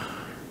help,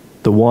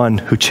 the one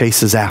who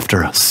chases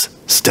after us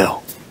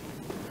still.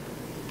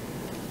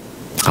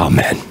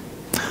 Amen.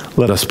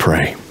 Let us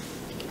pray.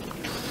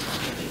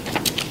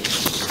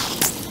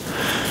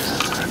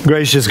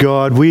 Gracious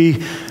God, we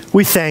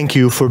thank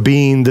you for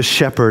being the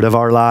shepherd of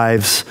our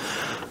lives,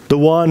 the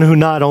one who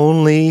not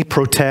only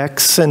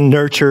protects and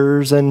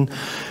nurtures and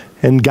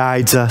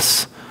guides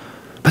us,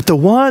 but the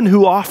one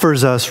who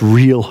offers us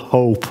real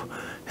hope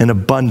and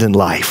abundant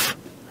life.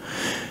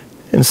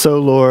 And so,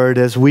 Lord,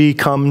 as we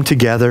come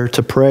together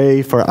to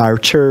pray for our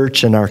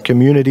church and our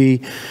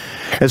community,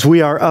 as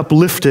we are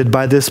uplifted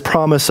by this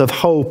promise of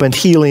hope and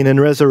healing and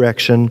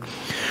resurrection,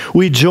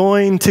 we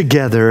join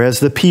together as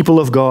the people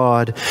of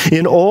God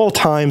in all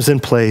times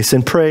and place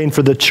in praying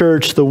for the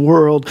church, the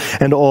world,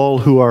 and all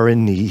who are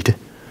in need.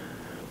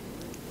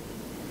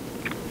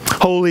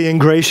 Holy and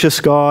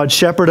gracious God,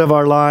 shepherd of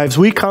our lives,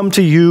 we come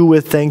to you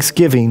with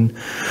thanksgiving,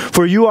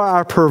 for you are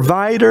our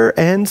provider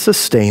and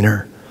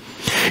sustainer.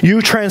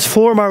 You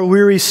transform our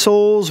weary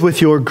souls with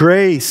your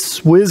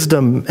grace,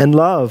 wisdom, and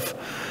love.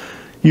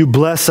 You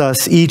bless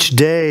us each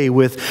day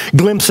with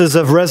glimpses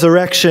of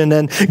resurrection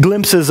and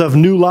glimpses of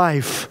new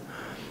life,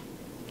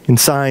 in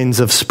signs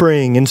of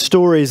spring, in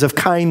stories of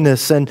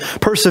kindness and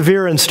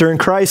perseverance during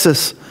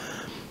crisis.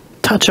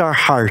 Touch our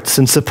hearts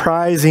in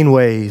surprising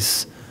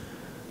ways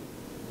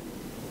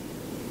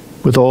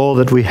with all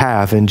that we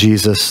have in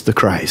Jesus the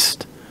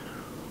Christ.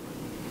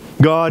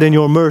 God, in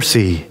your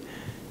mercy,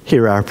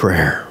 hear our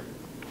prayer.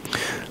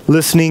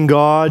 Listening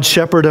God,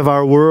 shepherd of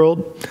our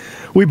world,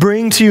 we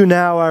bring to you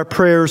now our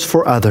prayers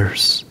for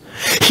others.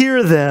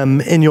 Hear them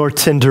in your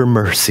tender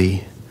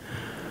mercy.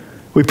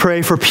 We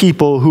pray for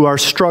people who are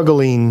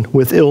struggling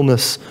with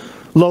illness,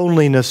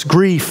 loneliness,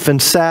 grief,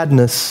 and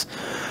sadness,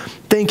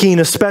 thinking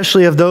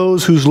especially of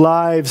those whose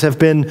lives have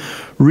been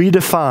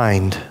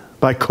redefined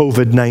by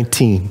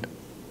COVID-19.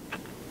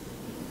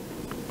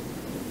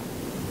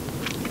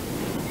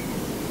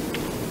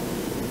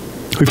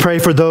 We pray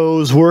for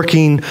those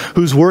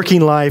whose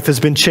working life has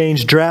been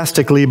changed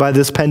drastically by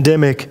this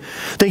pandemic,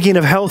 thinking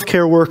of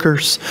healthcare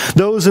workers,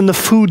 those in the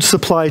food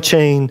supply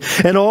chain,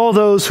 and all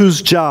those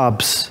whose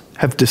jobs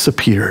have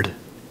disappeared.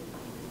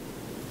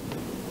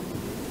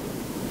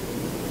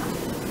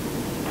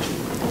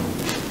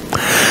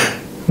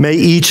 May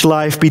each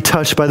life be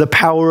touched by the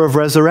power of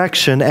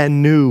resurrection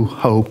and new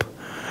hope.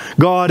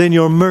 God, in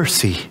your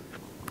mercy,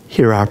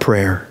 hear our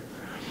prayer.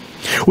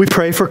 We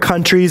pray for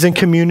countries and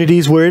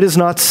communities where it is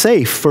not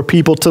safe for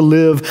people to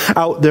live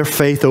out their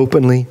faith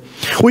openly.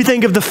 We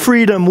think of the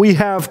freedom we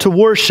have to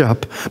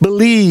worship,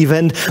 believe,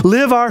 and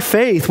live our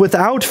faith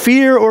without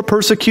fear or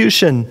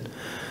persecution.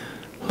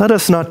 Let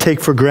us not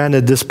take for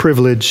granted this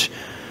privilege.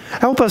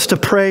 Help us to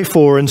pray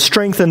for and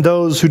strengthen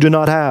those who do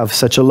not have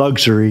such a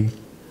luxury.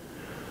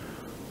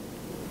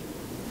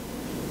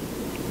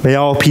 May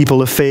all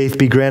people of faith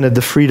be granted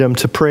the freedom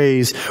to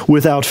praise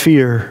without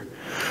fear.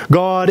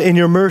 God, in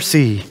your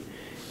mercy,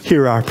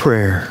 hear our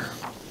prayer.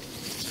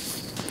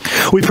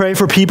 We pray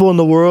for people in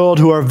the world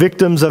who are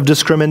victims of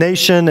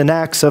discrimination and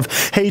acts of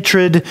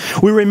hatred.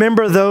 We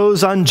remember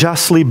those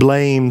unjustly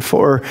blamed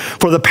for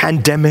the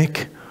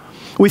pandemic.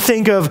 We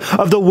think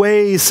of the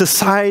ways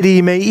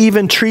society may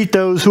even treat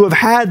those who have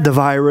had the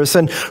virus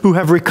and who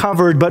have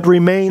recovered but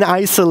remain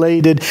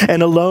isolated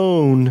and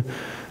alone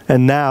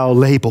and now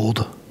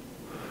labeled.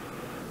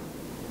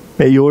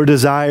 May your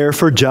desire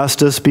for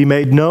justice be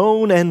made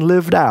known and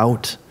lived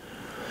out.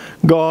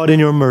 God, in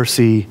your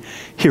mercy,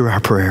 hear our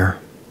prayer.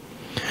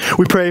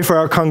 We pray for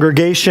our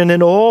congregation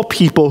and all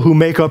people who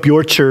make up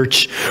your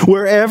church,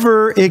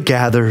 wherever it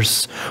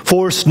gathers,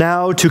 forced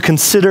now to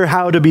consider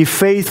how to be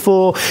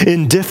faithful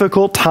in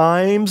difficult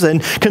times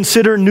and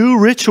consider new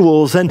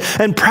rituals and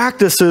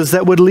practices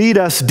that would lead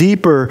us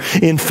deeper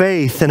in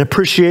faith and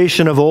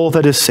appreciation of all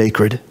that is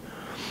sacred.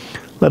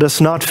 Let us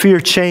not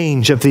fear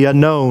change of the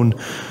unknown,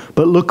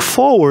 but look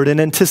forward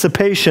in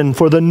anticipation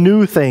for the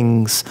new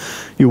things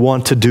you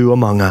want to do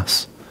among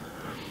us.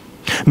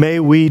 May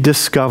we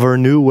discover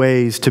new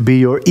ways to be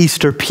your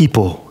Easter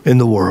people in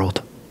the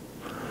world.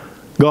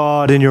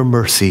 God, in your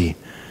mercy,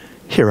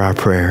 hear our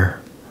prayer.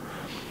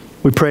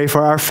 We pray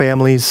for our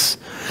families,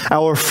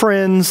 our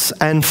friends,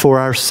 and for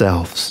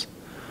ourselves.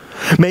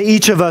 May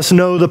each of us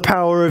know the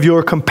power of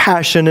your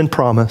compassion and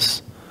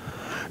promise.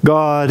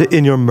 God,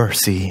 in your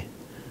mercy,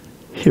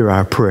 hear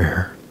our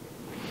prayer.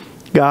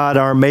 God,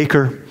 our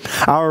Maker,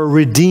 our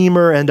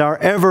Redeemer, and our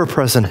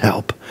ever-present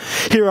help,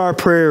 hear our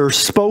prayers,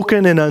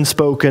 spoken and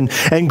unspoken,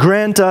 and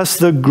grant us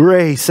the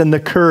grace and the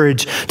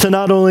courage to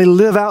not only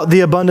live out the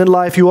abundant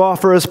life you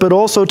offer us, but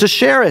also to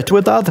share it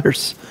with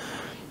others.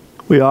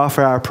 We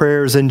offer our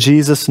prayers in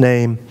Jesus'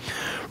 name,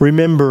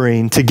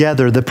 remembering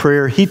together the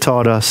prayer he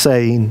taught us,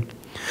 saying,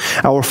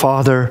 Our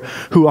Father,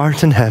 who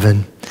art in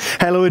heaven,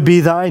 hallowed be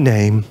thy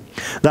name.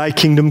 Thy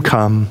kingdom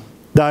come.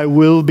 Thy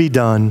will be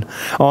done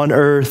on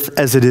earth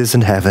as it is in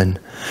heaven.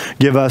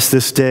 Give us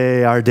this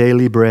day our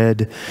daily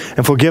bread,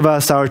 and forgive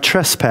us our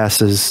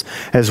trespasses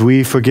as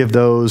we forgive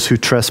those who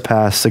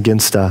trespass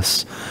against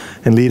us.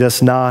 And lead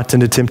us not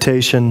into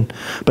temptation,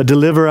 but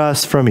deliver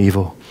us from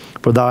evil.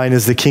 For thine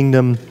is the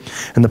kingdom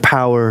and the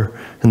power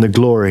and the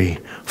glory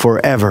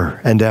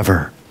forever and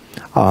ever.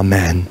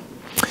 Amen.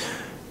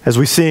 As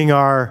we sing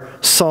our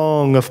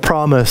song of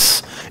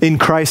promise in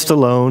Christ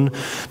alone,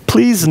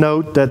 please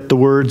note that the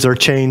words are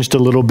changed a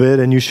little bit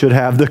and you should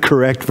have the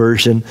correct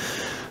version.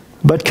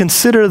 But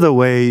consider the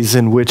ways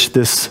in which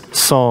this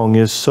song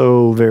is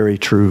so very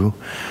true,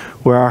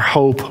 where our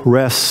hope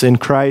rests in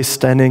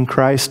Christ and in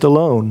Christ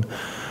alone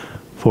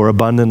for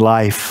abundant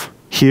life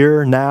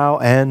here, now,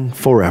 and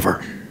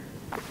forever.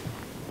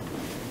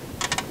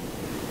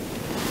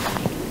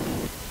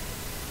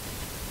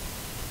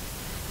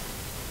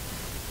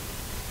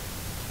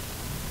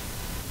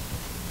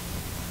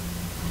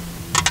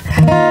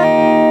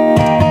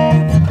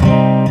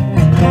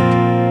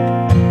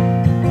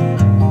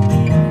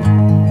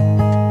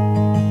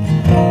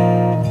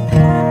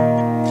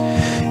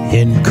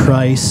 In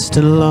Christ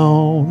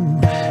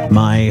alone,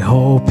 my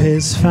hope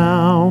is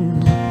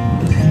found.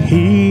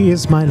 He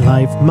is my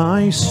life,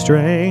 my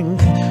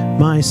strength,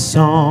 my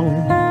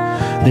song.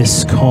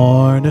 This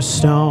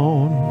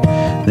cornerstone,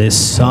 this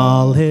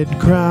solid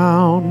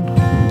ground,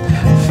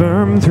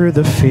 firm through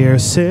the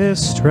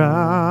fiercest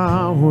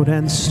drought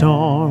and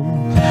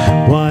storm.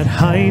 What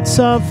heights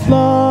of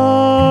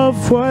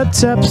love, what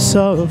depths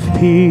of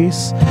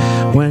peace,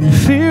 when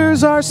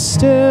fears are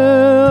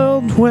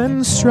stilled,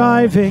 when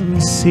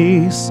strivings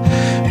cease.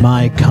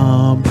 My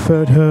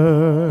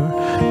comforter,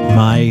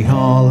 my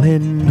all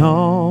in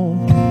all,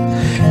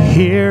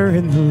 here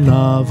in the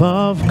love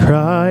of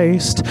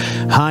Christ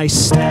I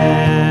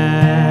stand.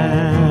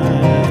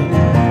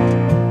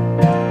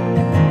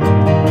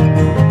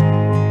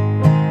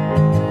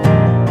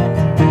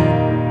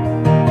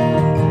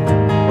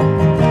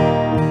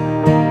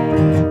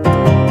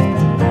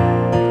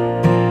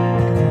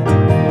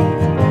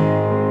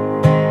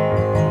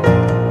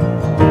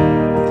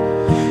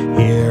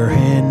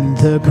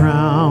 The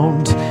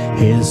ground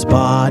his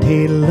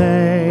body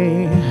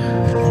lay,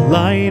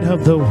 light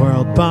of the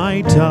world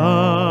by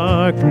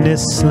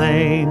darkness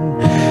slain,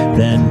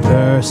 then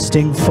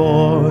bursting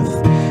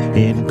forth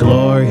in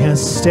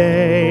glorious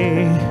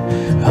day,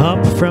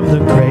 up from the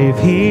grave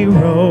he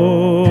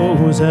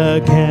rose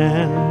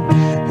again.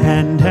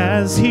 And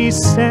as he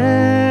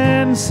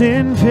stands stands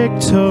in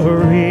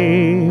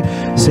victory.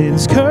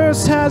 Sin's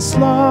curse has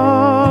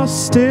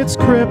lost its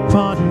grip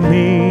on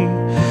me.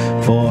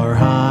 For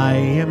I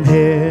am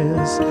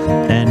his,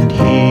 and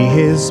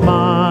he is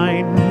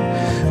mine,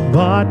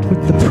 bought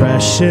with the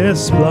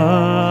precious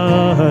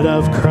blood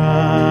of Christ.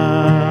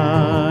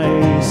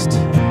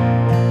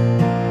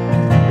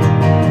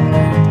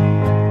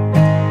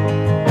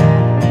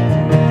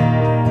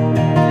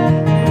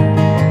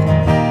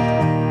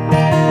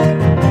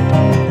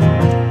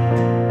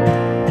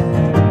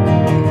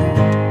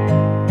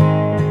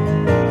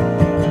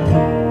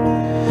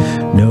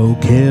 No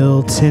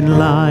guilt in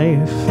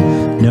life,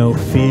 no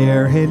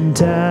fear in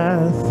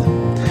death.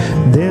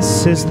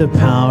 This is the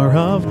power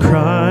of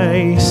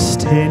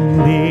Christ in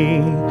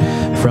me.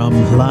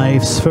 From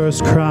life's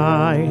first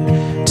cry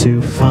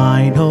to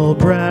final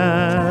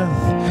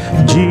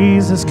breath,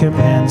 Jesus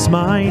commands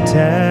my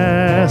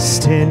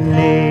destiny.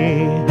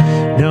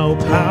 No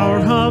power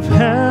of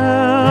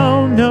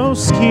hell, no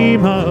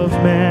scheme of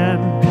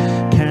man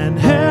can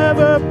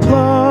ever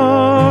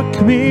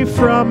pluck me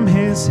from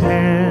his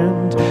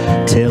hand,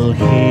 till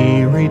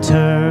he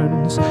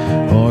returns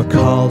or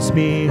calls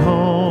me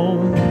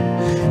home.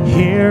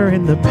 Here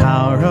in the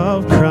power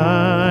of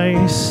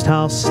Christ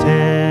I'll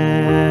stand.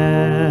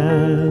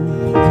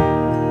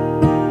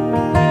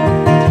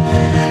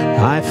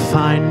 I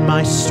find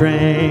my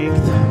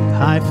strength,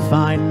 I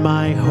find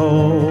my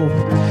hope,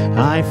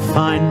 I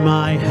find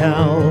my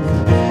help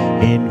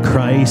in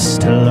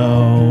Christ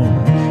alone.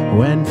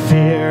 When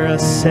fear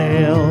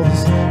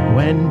assails,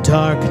 when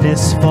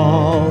darkness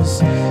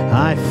falls,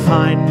 I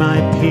find my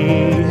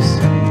peace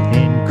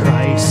in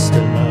Christ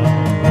alone.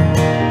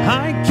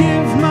 I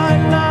give my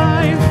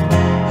life,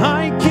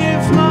 I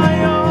give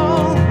my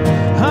all,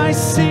 I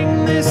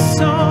sing this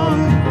song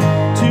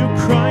to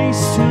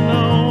Christ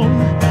alone,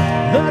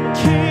 the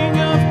King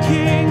of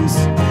Kings,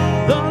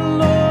 the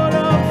Lord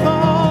of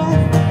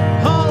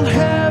all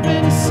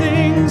heaven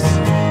sings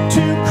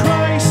to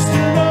Christ alone.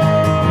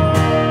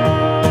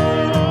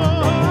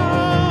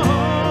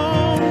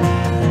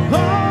 I'll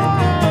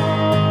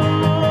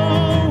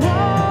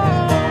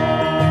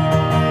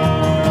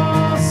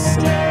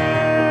stand.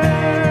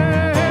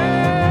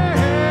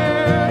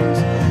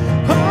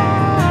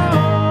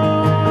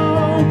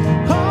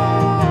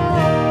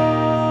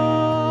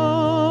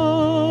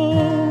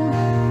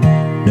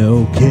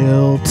 No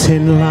guilt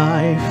in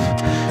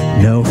life,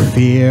 no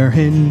fear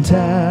in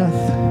death.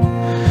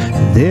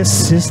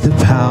 This is the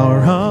power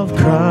of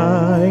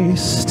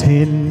Christ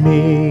in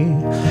me.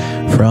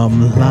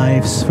 From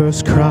life's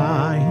first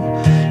cry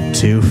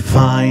to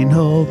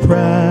final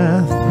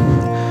breath,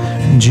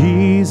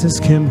 Jesus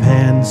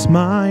commands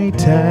my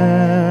destiny.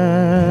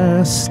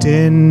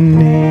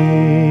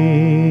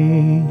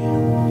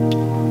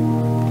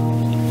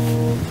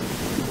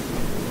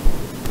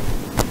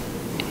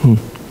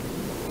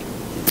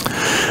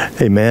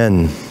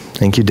 Amen.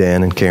 Thank you,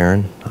 Dan and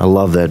Karen. I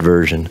love that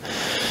version.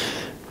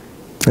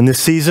 In this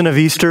season of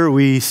Easter,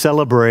 we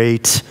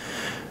celebrate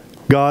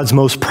God's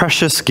most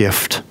precious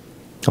gift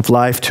of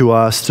life to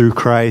us through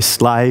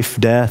Christ's life,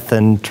 death,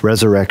 and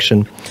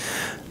resurrection.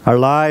 Our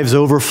lives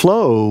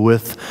overflow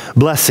with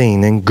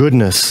blessing and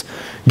goodness,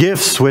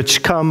 gifts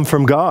which come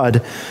from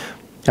God.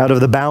 Out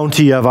of the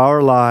bounty of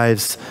our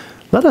lives,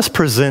 let us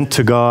present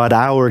to God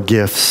our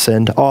gifts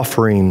and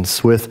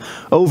offerings with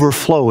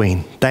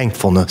overflowing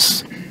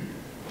thankfulness.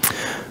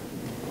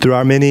 Through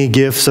our many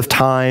gifts of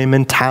time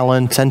and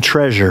talent and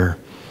treasure,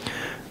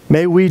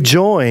 may we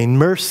join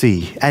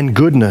mercy and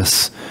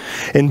goodness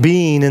in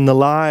being in the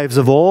lives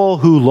of all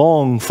who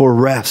long for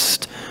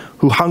rest,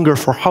 who hunger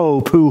for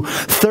hope, who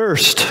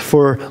thirst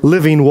for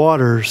living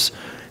waters,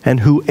 and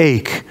who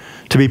ache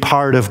to be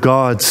part of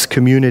God's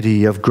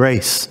community of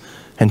grace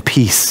and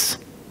peace.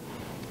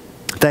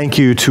 Thank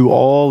you to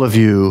all of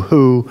you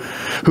who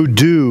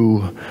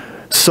do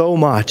so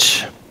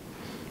much,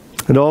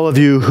 and all of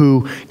you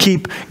who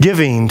keep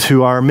giving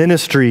to our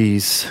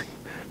ministries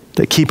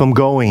that keep them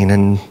going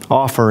and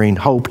offering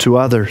hope to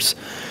others,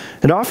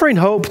 and offering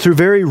hope through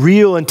very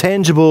real and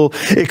tangible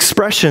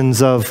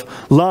expressions of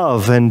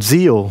love and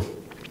zeal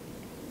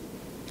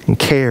and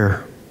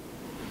care.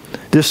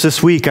 Just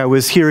this week, I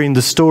was hearing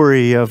the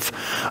story of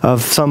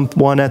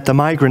someone at the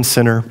Migrant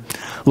Center.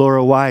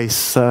 Laura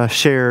Weiss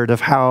shared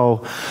of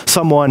how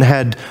someone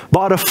had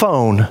bought a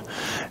phone,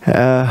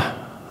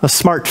 a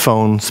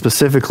smartphone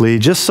specifically,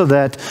 just so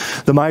that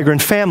the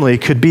migrant family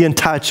could be in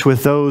touch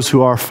with those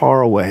who are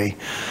far away.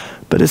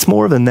 But it's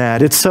more than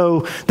that. It's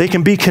so they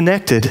can be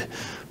connected.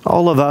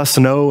 All of us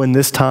know in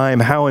this time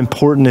how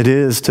important it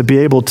is to be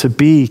able to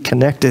be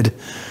connected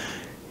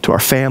to our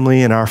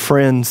family and our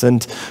friends,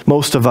 and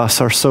most of us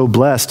are so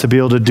blessed to be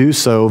able to do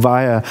so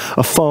via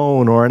a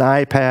phone or an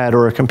iPad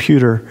or a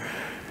computer.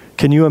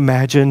 Can you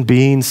imagine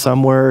being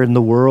somewhere in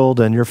the world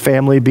and your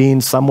family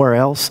being somewhere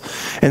else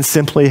and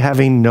simply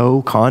having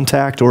no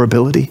contact or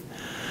ability?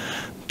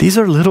 These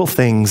are little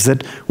things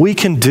that we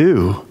can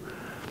do.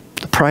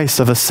 The price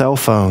of a cell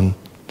phone,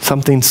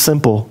 something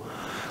simple.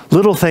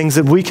 Little things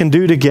that we can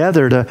do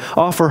together to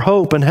offer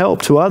hope and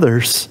help to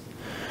others.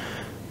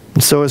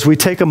 And so as we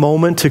take a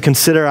moment to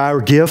consider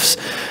our gifts,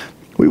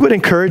 we would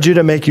encourage you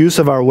to make use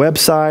of our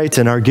website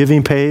and our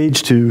giving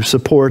page to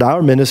support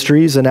our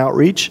ministries and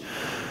outreach,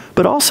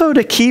 but also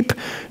to keep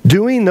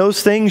doing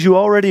those things you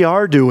already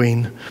are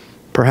doing,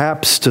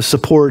 perhaps to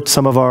support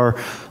some of our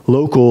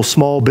local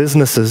small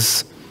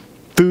businesses,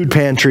 food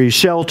pantries,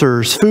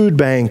 shelters, food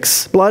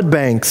banks, blood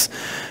banks,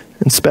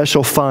 and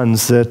special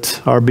funds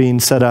that are being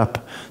set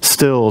up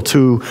still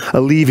to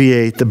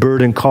alleviate the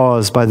burden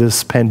caused by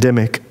this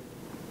pandemic.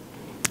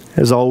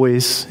 As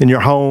always, in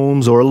your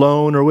homes or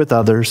alone or with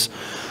others,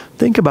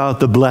 think about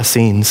the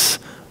blessings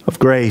of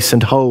grace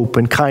and hope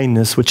and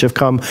kindness which have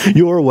come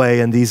your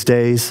way in these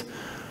days.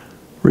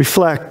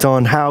 Reflect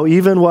on how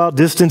even while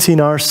distancing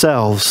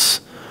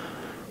ourselves,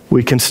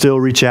 we can still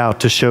reach out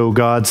to show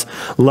God's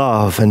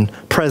love and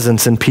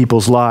presence in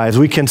people's lives.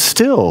 We can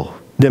still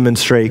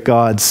demonstrate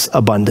God's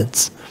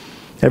abundance.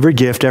 Every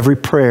gift, every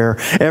prayer,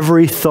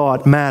 every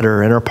thought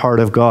matter and are part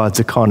of God's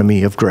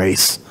economy of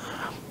grace.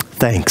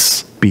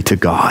 Thanks be to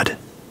God.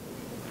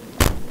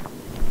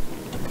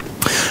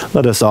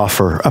 Let us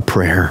offer a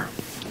prayer.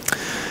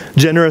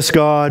 Generous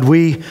God,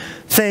 we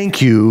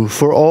thank you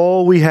for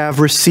all we have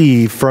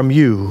received from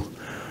you,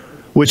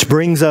 which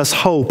brings us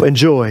hope and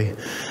joy.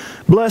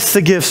 Bless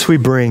the gifts we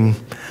bring.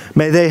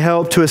 May they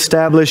help to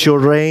establish your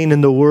reign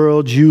in the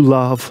world you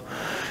love.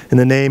 In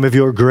the name of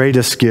your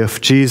greatest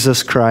gift,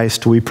 Jesus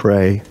Christ, we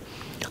pray.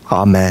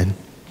 Amen.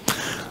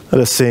 Let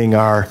us sing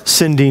our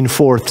sending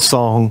forth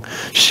song,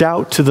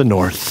 Shout to the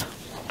North.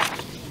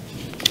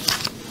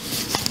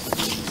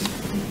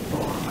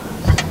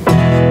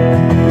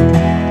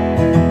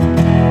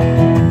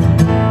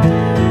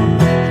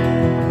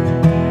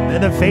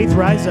 Men of faith,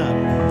 rise up.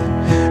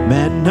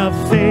 Men of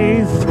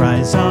faith,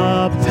 rise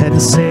up and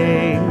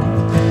sing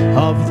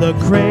of the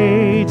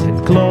great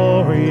and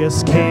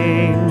glorious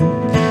King.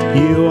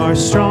 You are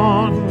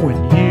strong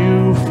when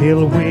you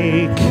feel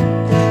weak,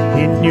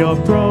 in your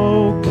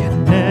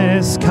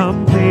brokenness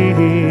complete.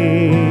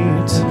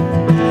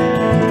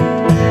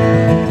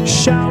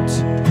 Shout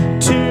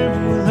to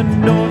the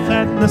north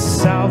and the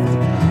south,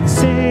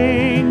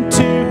 sing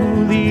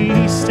to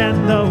the east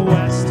and the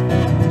west.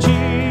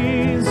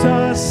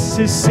 Jesus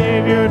is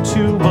Savior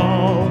to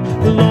all,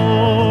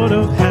 Lord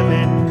of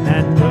heaven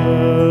and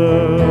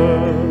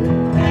earth.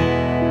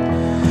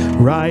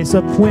 Rise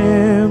up,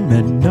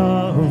 women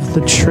of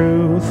the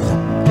truth,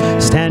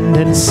 stand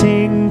and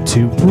sing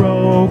to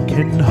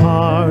broken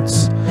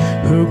hearts,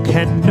 who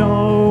can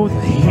know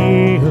the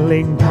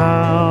healing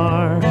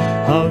power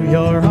of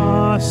your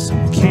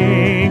awesome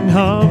King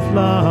of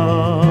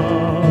love.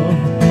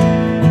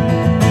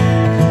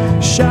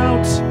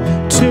 Shout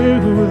to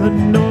the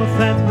north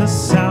and the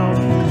south,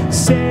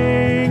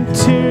 sing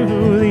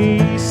to the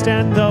east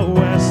and the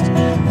west.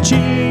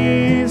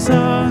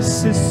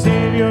 Jesus is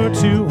Savior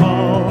to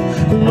all,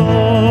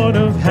 Lord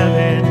of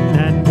heaven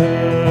and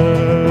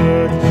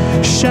earth.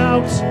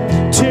 Shout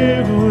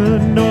to the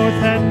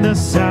north and the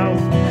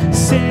south,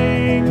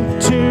 sing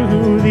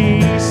to the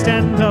east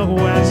and the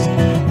west.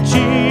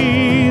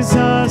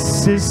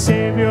 Jesus is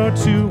Savior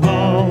to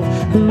all,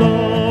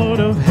 Lord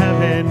of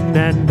heaven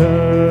and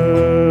earth.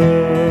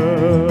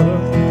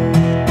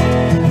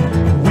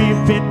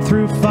 We've been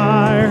through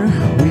fire,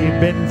 we've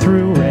been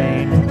through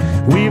rain,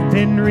 we've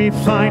been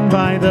refined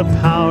by the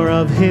power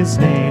of His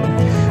name.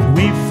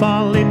 We've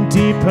fallen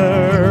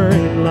deeper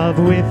in love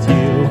with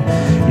you.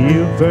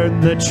 You've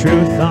burned the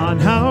truth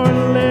on our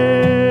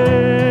lips.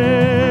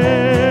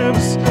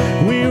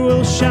 We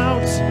will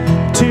shout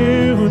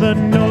to the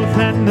north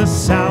and the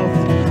south,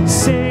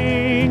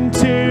 sing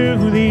to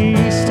the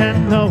east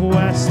and the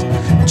west.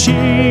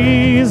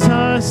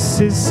 Jesus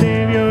is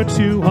Savior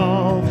to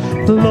all,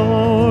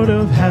 Lord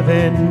of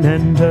heaven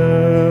and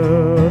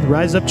earth.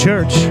 Rise up,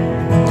 church.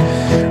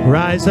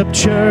 Rise up,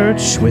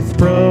 church, with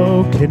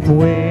broken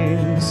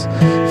wings.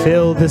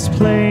 Fill this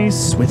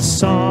place with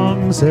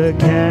songs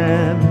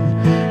again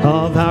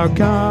of our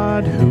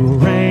God who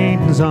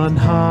reigns on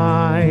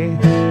high.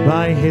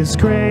 By His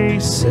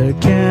grace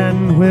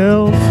again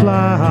we'll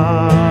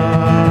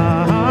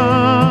fly.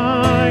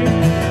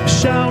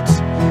 Shout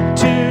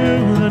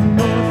to the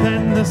north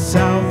and the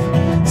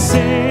south,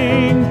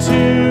 sing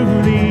to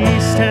the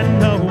east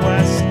and the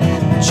west.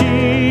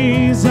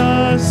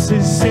 Jesus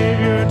is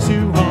Savior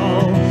to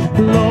all,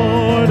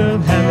 Lord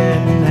of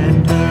heaven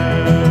and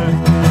earth.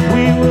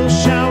 We will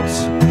shout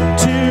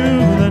to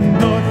the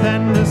north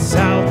and the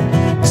south,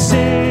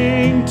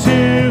 sing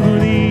to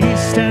the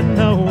east and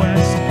the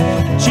west.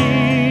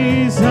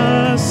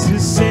 Jesus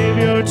is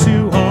Savior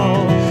to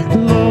all,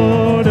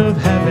 Lord of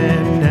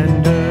heaven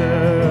and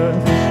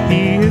earth.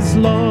 He is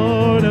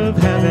Lord of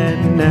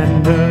heaven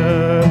and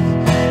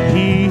earth.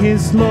 He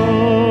is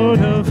Lord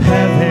of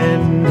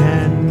heaven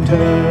and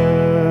earth.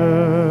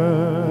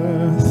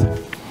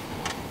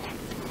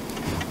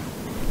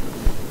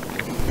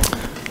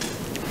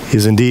 He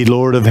is indeed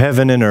Lord of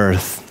heaven and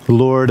earth,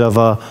 Lord of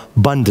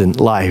abundant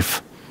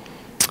life.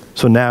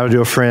 So now,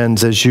 dear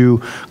friends, as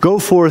you go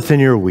forth in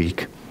your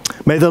week,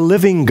 may the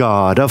living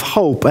God of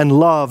hope and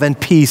love and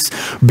peace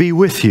be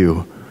with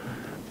you.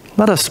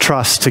 Let us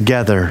trust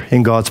together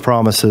in God's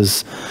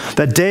promises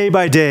that day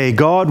by day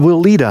God will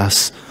lead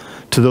us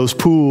to those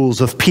pools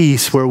of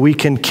peace where we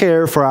can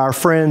care for our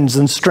friends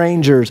and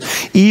strangers,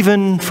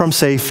 even from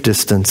safe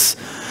distance.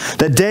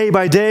 That day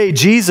by day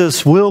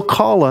Jesus will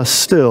call us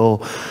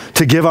still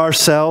to give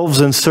ourselves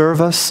and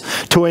service,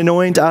 to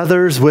anoint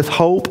others with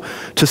hope,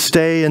 to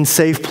stay in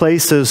safe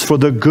places for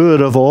the good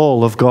of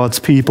all of God's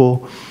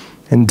people.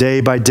 And day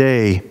by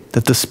day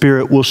that the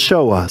Spirit will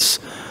show us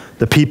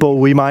the people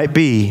we might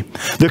be,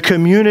 the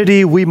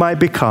community we might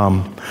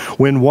become,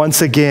 when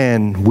once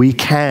again we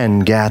can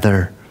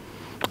gather.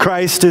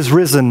 Christ is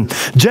risen,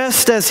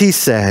 just as he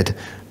said.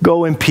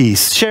 Go in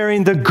peace,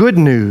 sharing the good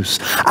news.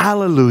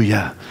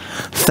 Alleluia.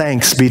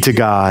 Thanks be to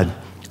God.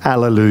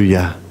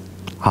 Alleluia.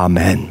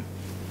 Amen.